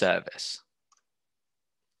cloud-based service,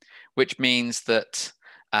 which means that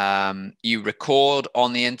you record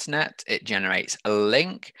on the internet, it generates a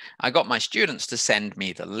link. I got my students to send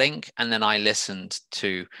me the link, and then I listened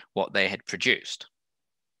to what they had produced.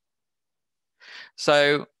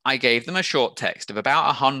 So I gave them a short text of about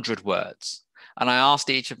 100 words, and I asked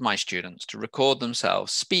each of my students to record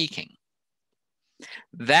themselves speaking.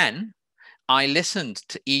 Then I listened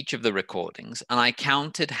to each of the recordings, and I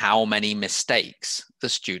counted how many mistakes the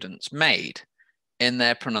students made in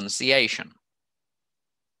their pronunciation.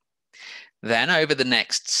 Then over the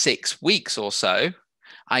next 6 weeks or so,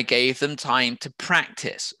 I gave them time to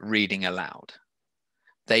practice reading aloud.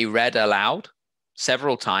 They read aloud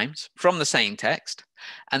several times from the same text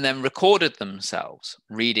and then recorded themselves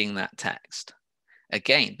reading that text.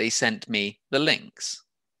 Again, they sent me the links.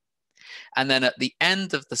 And then at the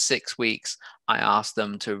end of the 6 weeks, I asked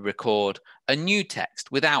them to record a new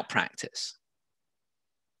text without practice.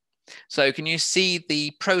 So can you see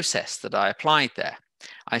the process that I applied there?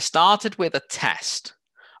 I started with a test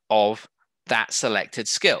of that selected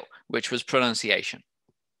skill, which was pronunciation.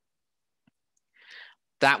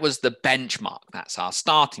 That was the benchmark. That's our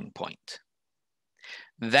starting point.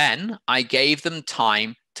 Then I gave them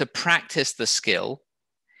time to practice the skill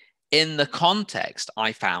in the context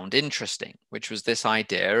I found interesting, which was this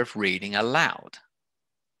idea of reading aloud.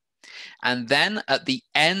 And then at the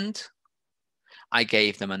end, I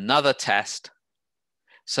gave them another test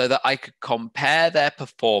so that I could compare their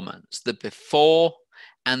performance, the before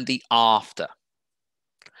and the after.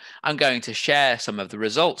 I'm going to share some of the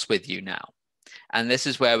results with you now. And this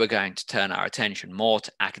is where we're going to turn our attention more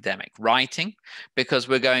to academic writing, because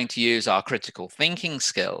we're going to use our critical thinking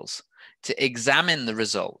skills to examine the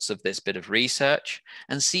results of this bit of research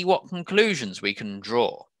and see what conclusions we can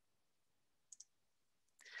draw.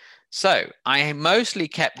 So I mostly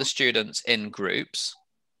kept the students in groups,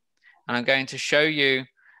 and I'm going to show you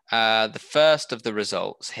the first of the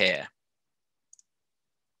results here.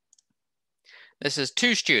 This is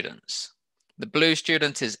 2 students. The blue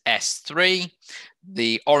student is S3,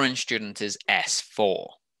 the orange student is S4.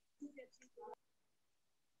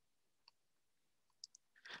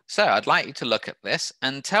 So I'd like you to look at this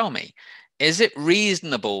and tell me, is it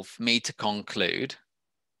reasonable for me to conclude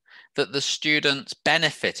that the students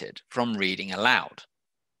benefited from reading aloud?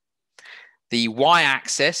 The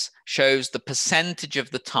y-axis shows the percentage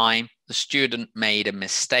of the time the student made a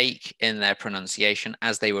mistake in their pronunciation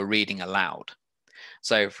as they were reading aloud.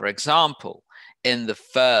 So for example, in the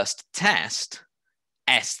first test,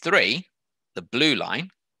 S3, the blue line,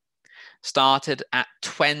 started at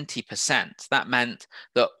 20%. That meant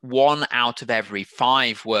that 1 out of every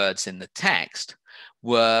 5 words in the text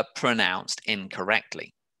were pronounced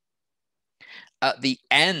incorrectly. At the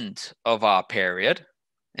end of our period,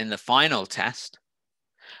 in the final test,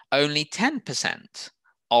 only 10%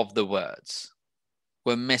 of the words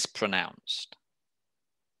were mispronounced.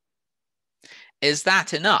 Is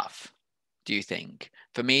that enough, do you think,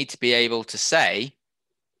 for me to be able to say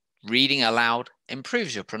reading aloud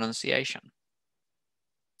improves your pronunciation?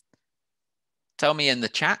 Tell me in the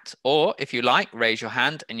chat, or if you like, raise your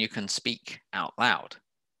hand and you can speak out loud.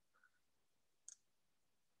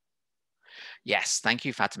 Yes, thank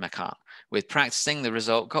you, Fatima Khan. With practicing, the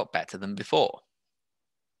result got better than before.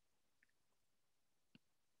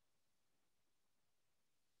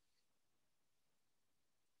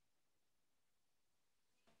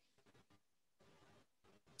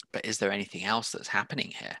 But is there anything else that's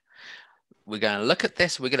happening here? We're going to look at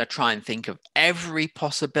this. We're going to try and think of every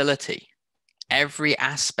possibility, every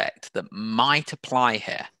aspect that might apply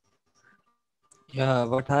here. Yeah,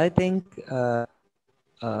 what I think,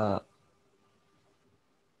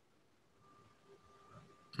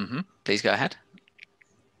 Please go ahead.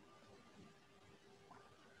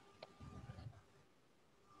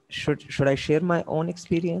 Should I share my own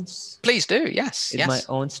experience? Please do. Yes. With my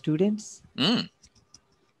own students.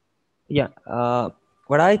 Yeah.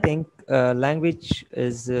 What I think, language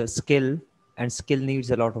is a skill, and skill needs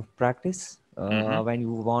a lot of practice when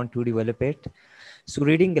you want to develop it. So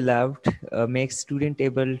reading aloud makes student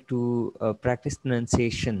able to practice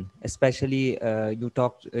pronunciation. Especially you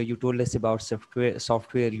told us about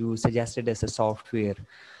software. You suggested as a software.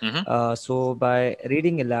 So by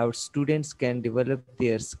reading aloud, students can develop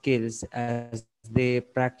their skills as they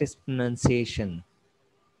practice pronunciation.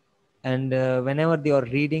 And whenever they are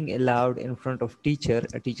reading aloud in front of teacher,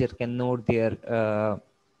 a teacher can note their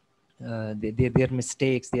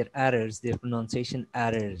mistakes, their errors, their pronunciation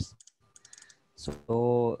errors.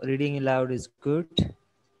 So reading aloud is good.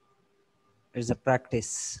 It's a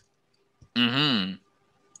practice.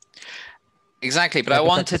 Exactly, but I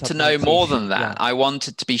wanted to know more than that. Yeah. I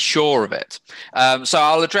wanted to be sure of it. So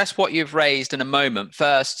I'll address what you've raised in a moment.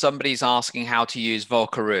 First, somebody's asking how to use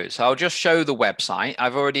Vocaroo. So I'll just show the website.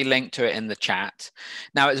 I've already linked to it in the chat.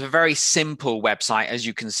 Now, it's a very simple website, as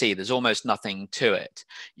you can see. There's almost nothing to it.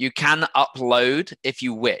 You can upload if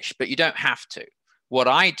you wish, but you don't have to. What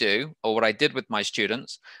I do, or what I did with my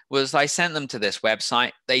students, was I sent them to this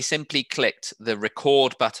website. They simply clicked the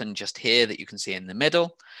record button just here that you can see in the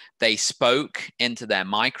middle. They spoke into their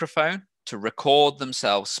microphone to record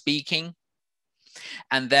themselves speaking.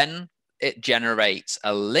 And then it generates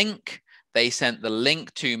a link. They sent the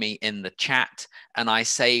link to me in the chat, and I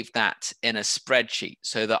saved that in a spreadsheet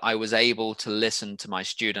so that I was able to listen to my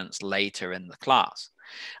students later in the class.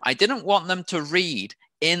 I didn't want them to read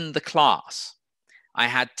in the class. I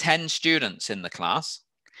had 10 students in the class,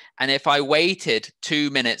 and if I waited 2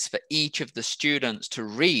 minutes for each of the students to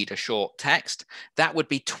read a short text, that would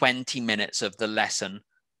be 20 minutes of the lesson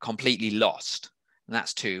completely lost, and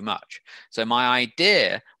that's too much. So my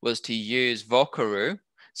idea was to use Vocaroo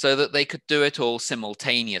so that they could do it all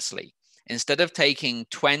simultaneously. Instead of taking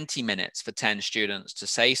 20 minutes for 10 students to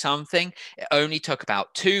say something, it only took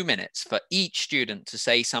about 2 minutes for each student to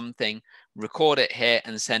say something, record it here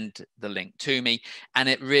and send the link to me. And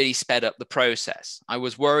it really sped up the process. I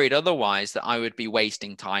was worried otherwise that I would be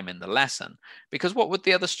wasting time in the lesson, because what would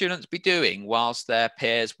the other students be doing whilst their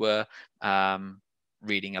peers were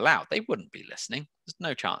reading aloud? They wouldn't be listening. There's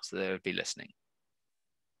no chance that they would be listening.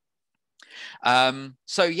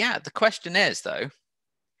 So yeah, the question is though,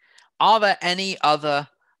 are there any other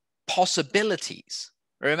possibilities?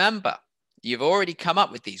 Remember, you've already come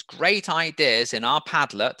up with these great ideas in our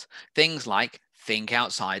Padlet, things like think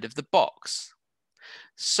outside of the box.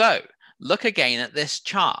 So look again at this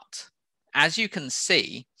chart. As you can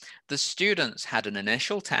see, the students had an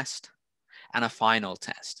initial test and a final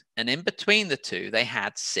test. And in between the two, they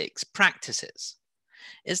had 6 practices.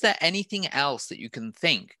 Is there anything else that you can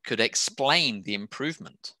think could explain the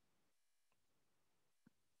improvement?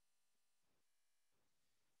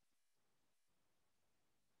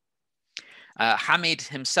 Hamid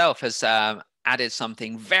himself has added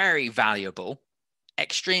something very valuable,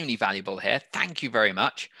 extremely valuable here. Thank you very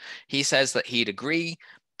much. He says that he'd agree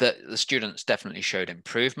that the students definitely showed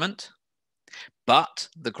improvement, but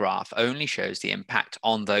the graph only shows the impact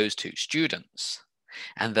on those two students,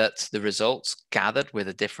 and that the results gathered with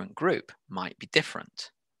a different group might be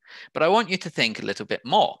different. But I want you to think a little bit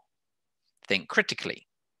more. Think critically.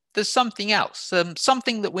 There's something else,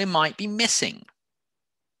 something that we might be missing.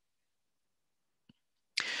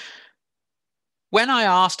 When I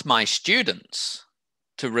asked my students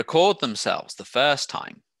to record themselves the first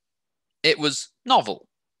time, it was novel.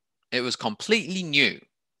 It was completely new.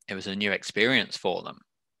 It was a new experience for them.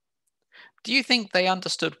 Do you think they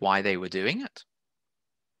understood why they were doing it?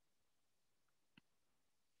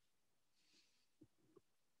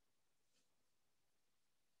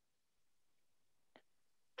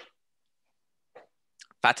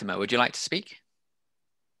 Fatima, would you like to speak?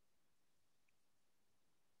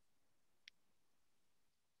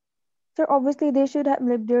 So obviously they should have,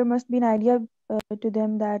 like, there must be an idea to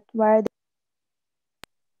them that why are they.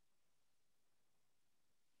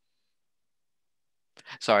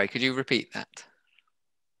 Sorry, could you repeat that?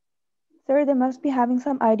 Sir, they must be having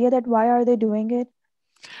some idea that why are they doing it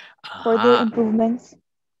for their improvements.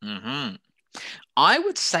 I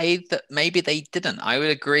would say that maybe they didn't. I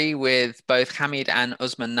would agree with both Hamid and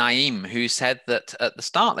Usman Naim, who said that at the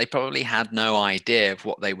start they probably had no idea of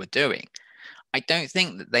what they were doing. I don't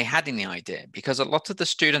think that they had any idea, because a lot of the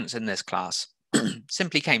students in this class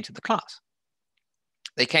simply came to the class.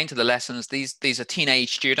 They came to the lessons. These are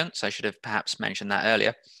teenage students. I should have perhaps mentioned that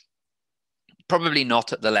earlier. Probably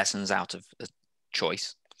not at the lessons out of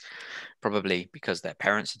choice, probably because their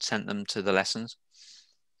parents had sent them to the lessons.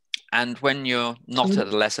 And when you're not at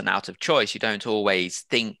a lesson out of choice, you don't always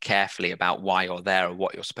think carefully about why you're there or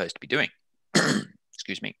what you're supposed to be doing.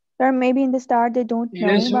 Excuse me. Sir, maybe in the start they don't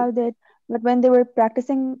know about it, but when they were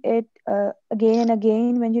practicing it again and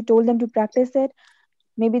again, when you told them to practice it,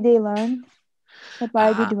 maybe they learned that why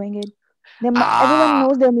are they doing it. Everyone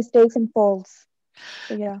knows their mistakes and faults.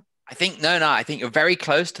 So yeah. I think I think you're very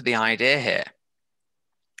close to the idea here.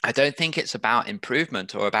 I don't think it's about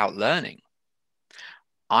improvement or about learning.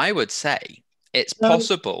 I would say it's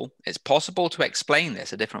possible to explain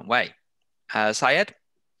this a different way. Syed?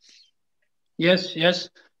 Yes.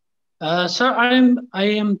 Sir, I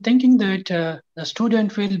am thinking that the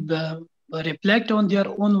student will reflect on their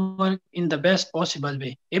own work in the best possible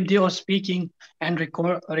way if they are speaking and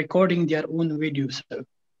recording their own videos. Sir.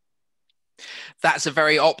 That's a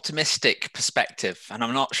very optimistic perspective, and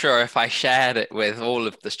I'm not sure if I shared it with all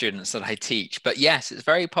of the students that I teach, but yes, it's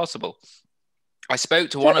very possible. I spoke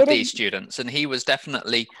to one of these students and he was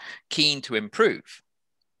definitely keen to improve.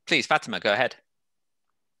 Please, Fatima, go ahead.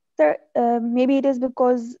 Sir, maybe it is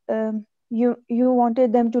because you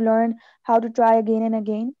wanted them to learn how to try again and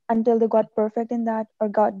again until they got perfect in that or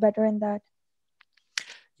got better in that.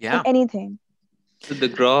 Yeah. In anything. So the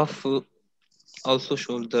graph also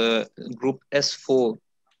shows the group S4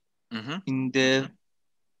 in their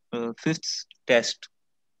fifth test.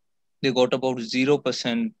 They got about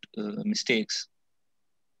 0% mistakes.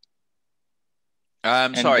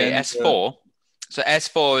 Sorry, S4. So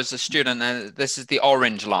S4 is a student, and this is the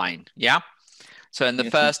orange line, yeah? So in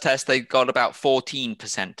the first test, they got about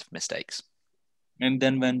 14% of mistakes. And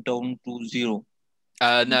then went down to 0.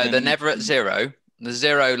 No, they're never at 0. The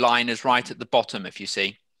 0 line is right at the bottom, if you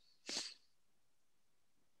see.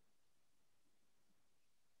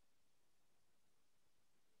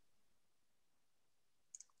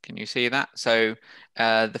 Can you see that? So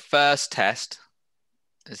the first test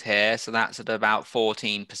is here, so that's at about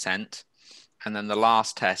 14%. And then the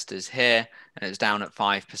last test is here, and it's down at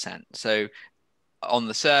 5%. So on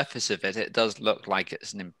the surface of it, it does look like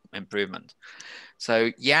it's an improvement.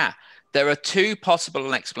 So yeah, there are two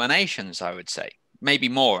possible explanations, I would say. Maybe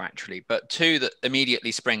more, actually, but two that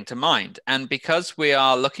immediately spring to mind. And because we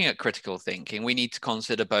are looking at critical thinking, we need to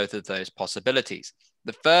consider both of those possibilities.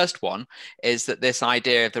 The first one is that this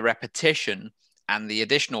idea of the repetition and the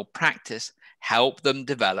additional practice help them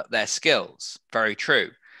develop their skills. Very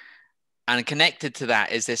true. And connected to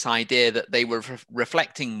that is this idea that they were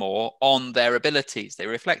reflecting more on their abilities. They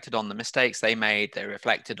reflected on the mistakes they made. They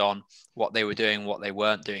reflected on what they were doing, what they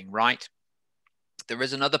weren't doing right. There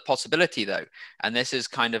is another possibility, though, and this is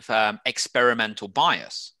kind of experimental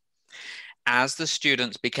bias. As the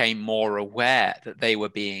students became more aware that they were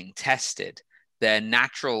being tested, their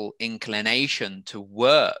natural inclination to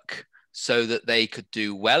work so that they could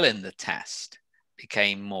do well in the test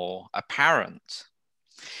became more apparent.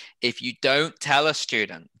 If you don't tell a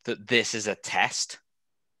student that this is a test,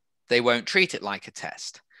 they won't treat it like a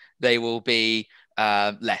test. They will be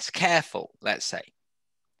less careful, let's say.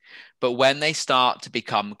 But when they start to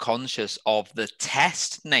become conscious of the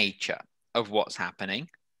test nature of what's happening,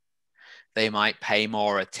 they might pay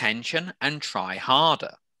more attention and try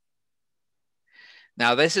harder.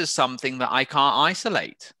 Now, this is something that I can't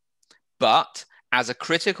isolate, but as a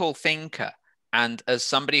critical thinker and as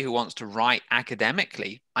somebody who wants to write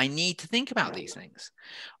academically, I need to think about these things.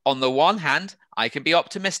 On the one hand, I can be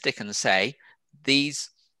optimistic and say these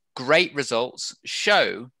great results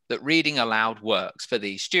show that reading aloud works for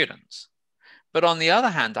these students. But on the other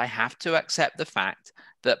hand, I have to accept the fact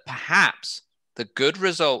that perhaps the good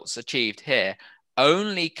results achieved here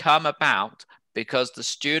only come about because the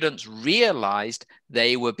students realized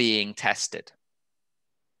they were being tested.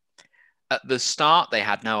 At the start, they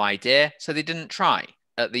had no idea, so they didn't try.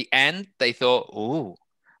 At the end, they thought, oh,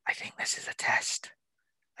 I think this is a test.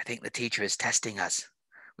 I think the teacher is testing us.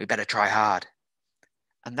 We better try hard.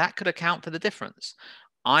 And that could account for the difference.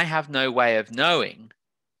 I have no way of knowing,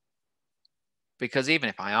 because even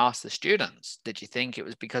if I ask the students, did you think it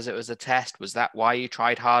was because it was a test? Was that why you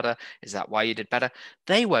tried harder? Is that why you did better?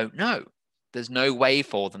 They won't know. There's no way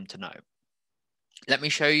for them to know. Let me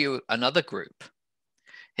show you another group.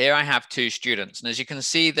 Here I have two students, and as you can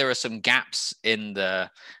see, there are some gaps in the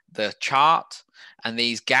chart, and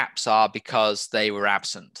these gaps are because they were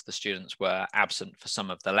absent. The students were absent for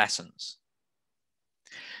some of the lessons.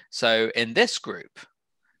 So in this group,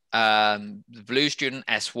 the blue student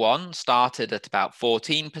S1 started at about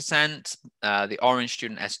 14%, the orange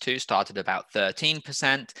student S2 started about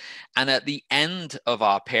 13%, and at the end of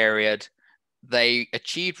our period, they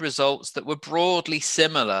achieved results that were broadly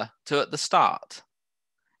similar to at the start.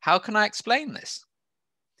 How can I explain this?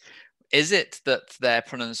 Is it that their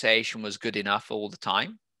pronunciation was good enough all the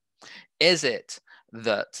time? Is it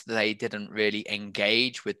that they didn't really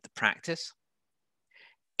engage with the practice?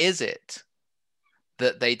 Is it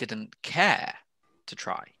that they didn't care to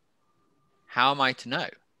try? How am I to know?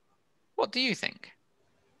 What do you think?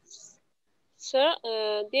 Sir,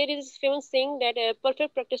 there is famous saying that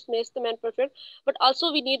perfect practice makes the man perfect, but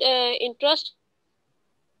also we need interest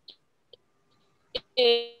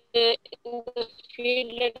in the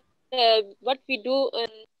field that what we do.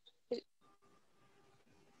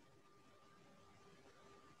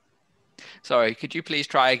 Sorry, could you please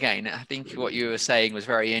try again? I think what you were saying was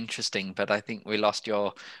very interesting, but I think we lost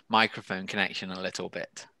your microphone connection a little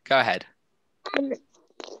bit. Go ahead.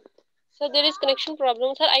 So there is connection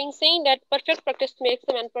problem. Sir, I'm saying that perfect practice makes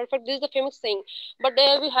the man perfect. This is the famous saying. But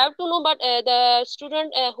we have to know about the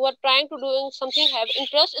student who are trying to do something have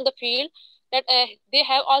interest in the field, that they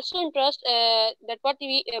have also interest that what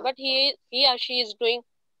he or she is doing.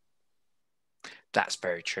 That's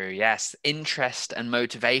very true. Yes, interest and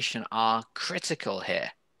motivation are critical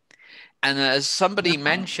here. And as somebody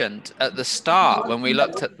mentioned at the start, when we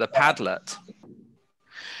looked at the Padlet,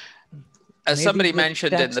 as Maybe somebody the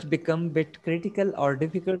mentioned in the become a bit critical or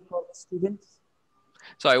difficult for the students.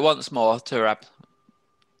 Sorry, once more to wrap.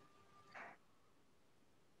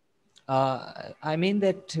 I mean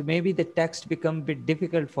that maybe the text become a bit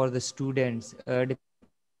difficult for the students,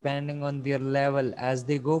 depending on their level. As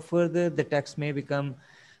they go further, the text may become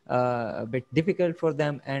a bit difficult for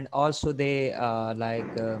them, and also they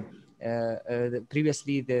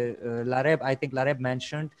previously Lareb, I think Lareb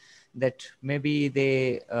mentioned that maybe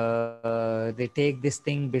they take this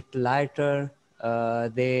thing a bit lighter,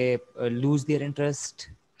 they lose their interest.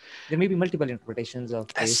 There may be multiple interpretations of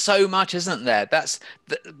There's this. so much, isn't there? That's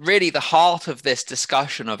really the heart of this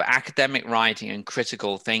discussion of academic writing and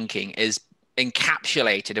critical thinking is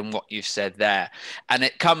encapsulated in what you've said there. And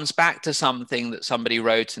it comes back to something that somebody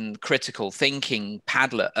wrote in Critical Thinking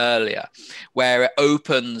Padlet earlier, where it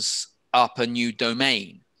opens up a new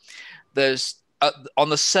domain. There's on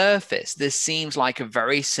the surface, this seems like a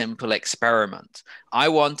very simple experiment. I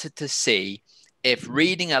wanted to see if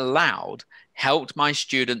reading aloud helped my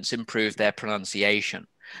students improve their pronunciation.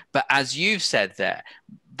 But as you've said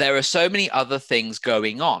there are so many other things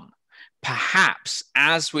going on. Perhaps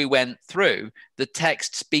as we went through, the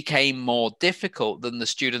texts became more difficult than the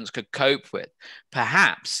students could cope with.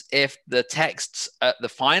 Perhaps if the texts at the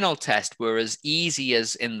final test were as easy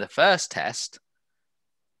as in the first test,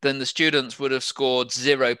 then the students would have scored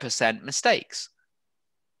 0% mistakes.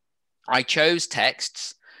 I chose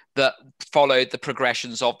texts that followed the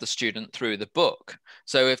progressions of the student through the book.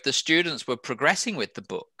 So if the students were progressing with the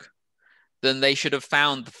book, then they should have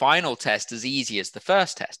found the final test as easy as the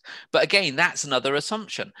first test. But again, that's another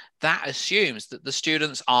assumption. That assumes that the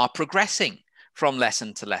students are progressing from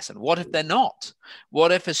lesson to lesson. What if they're not?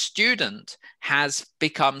 What if a student has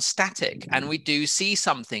become static? And we do see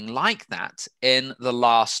something like that in the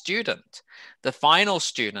last student, the final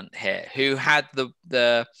student here, who had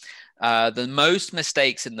the most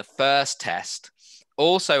mistakes in the first test,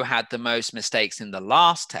 also had the most mistakes in the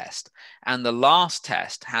last test, and the last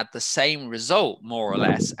test had the same result, more or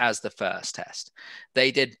less, as the first test.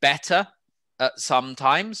 They did better at some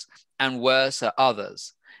times and worse at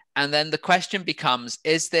others. And then the question becomes,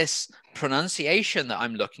 is this pronunciation that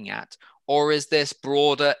I'm looking at, or is this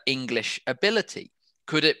broader English ability?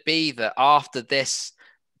 Could it be that after this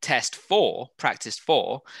test 4, practice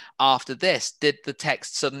 4, after this, did the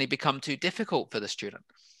text suddenly become too difficult for the student?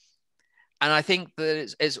 And I think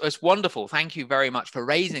that it's wonderful. Thank you very much for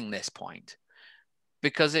raising this point,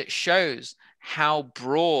 because it shows how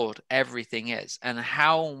broad everything is and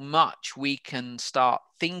how much we can start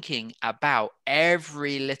thinking about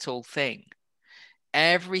every little thing,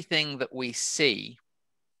 everything that we see.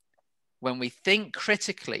 When we think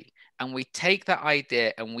critically and we take that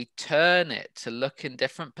idea and we turn it to look in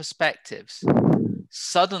different perspectives,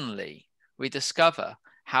 suddenly we discover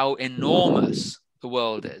how enormous the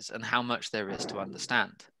world is and how much there is to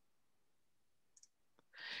understand.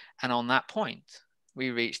 And on that point,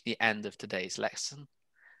 we reach the end of today's lesson.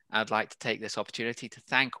 I'd like to take this opportunity to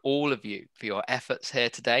thank all of you for your efforts here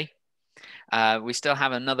today. We still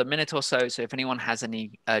have another minute or so, so if anyone has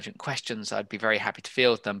any urgent questions, I'd be very happy to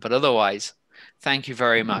field them. But otherwise, thank you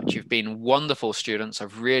very much. You've been wonderful students.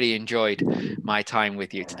 I've really enjoyed my time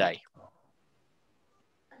with you today.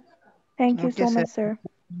 Thank you so much, sir.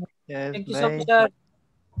 Yes, Thank you so bye. much, sir.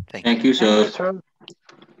 Thank you, Thank you, sir. sir.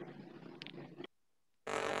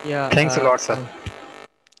 Yeah. Thanks a lot, sir.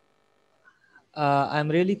 I'm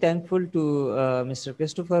really thankful to Mr.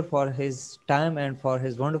 Christopher for his time and for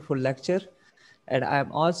his wonderful lecture. And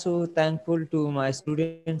I'm also thankful to my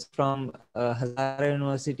students from Hazara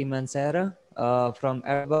University, Mansehra, from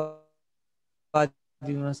Ahmedabad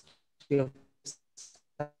University of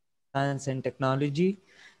Science and Technology,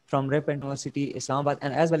 from Rep and University, Islamabad,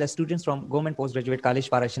 and as well as students from Government Postgraduate College,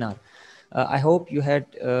 Parashinar. I hope you had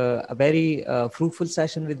a very fruitful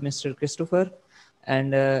session with Mr. Christopher.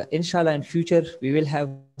 And inshallah, in future, we will have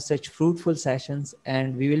such fruitful sessions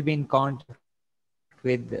and we will be in contact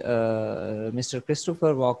with Mr.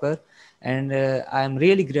 Christopher Walker. And I'm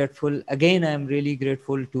really grateful. Again, I'm really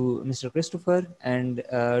grateful to Mr. Christopher and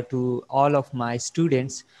to all of my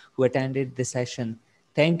students who attended the session.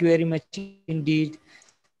 Thank you very much indeed.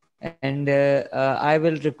 And I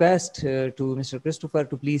will request to Mr. Christopher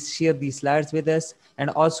to please share these slides with us.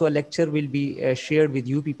 And also a lecture will be shared with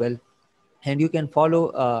you people. And you can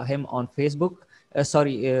follow him on Facebook,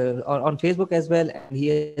 on Facebook as well. And he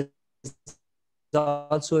has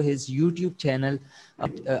also his YouTube channel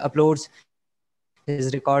uploads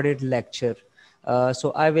his recorded lecture.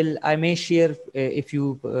 So I may share, if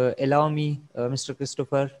you allow me, Mr.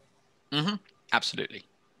 Christopher. Absolutely.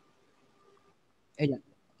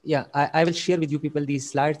 Yeah, I will share with you people these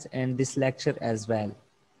slides and this lecture as well.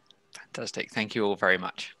 Fantastic. Thank you all very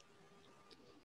much.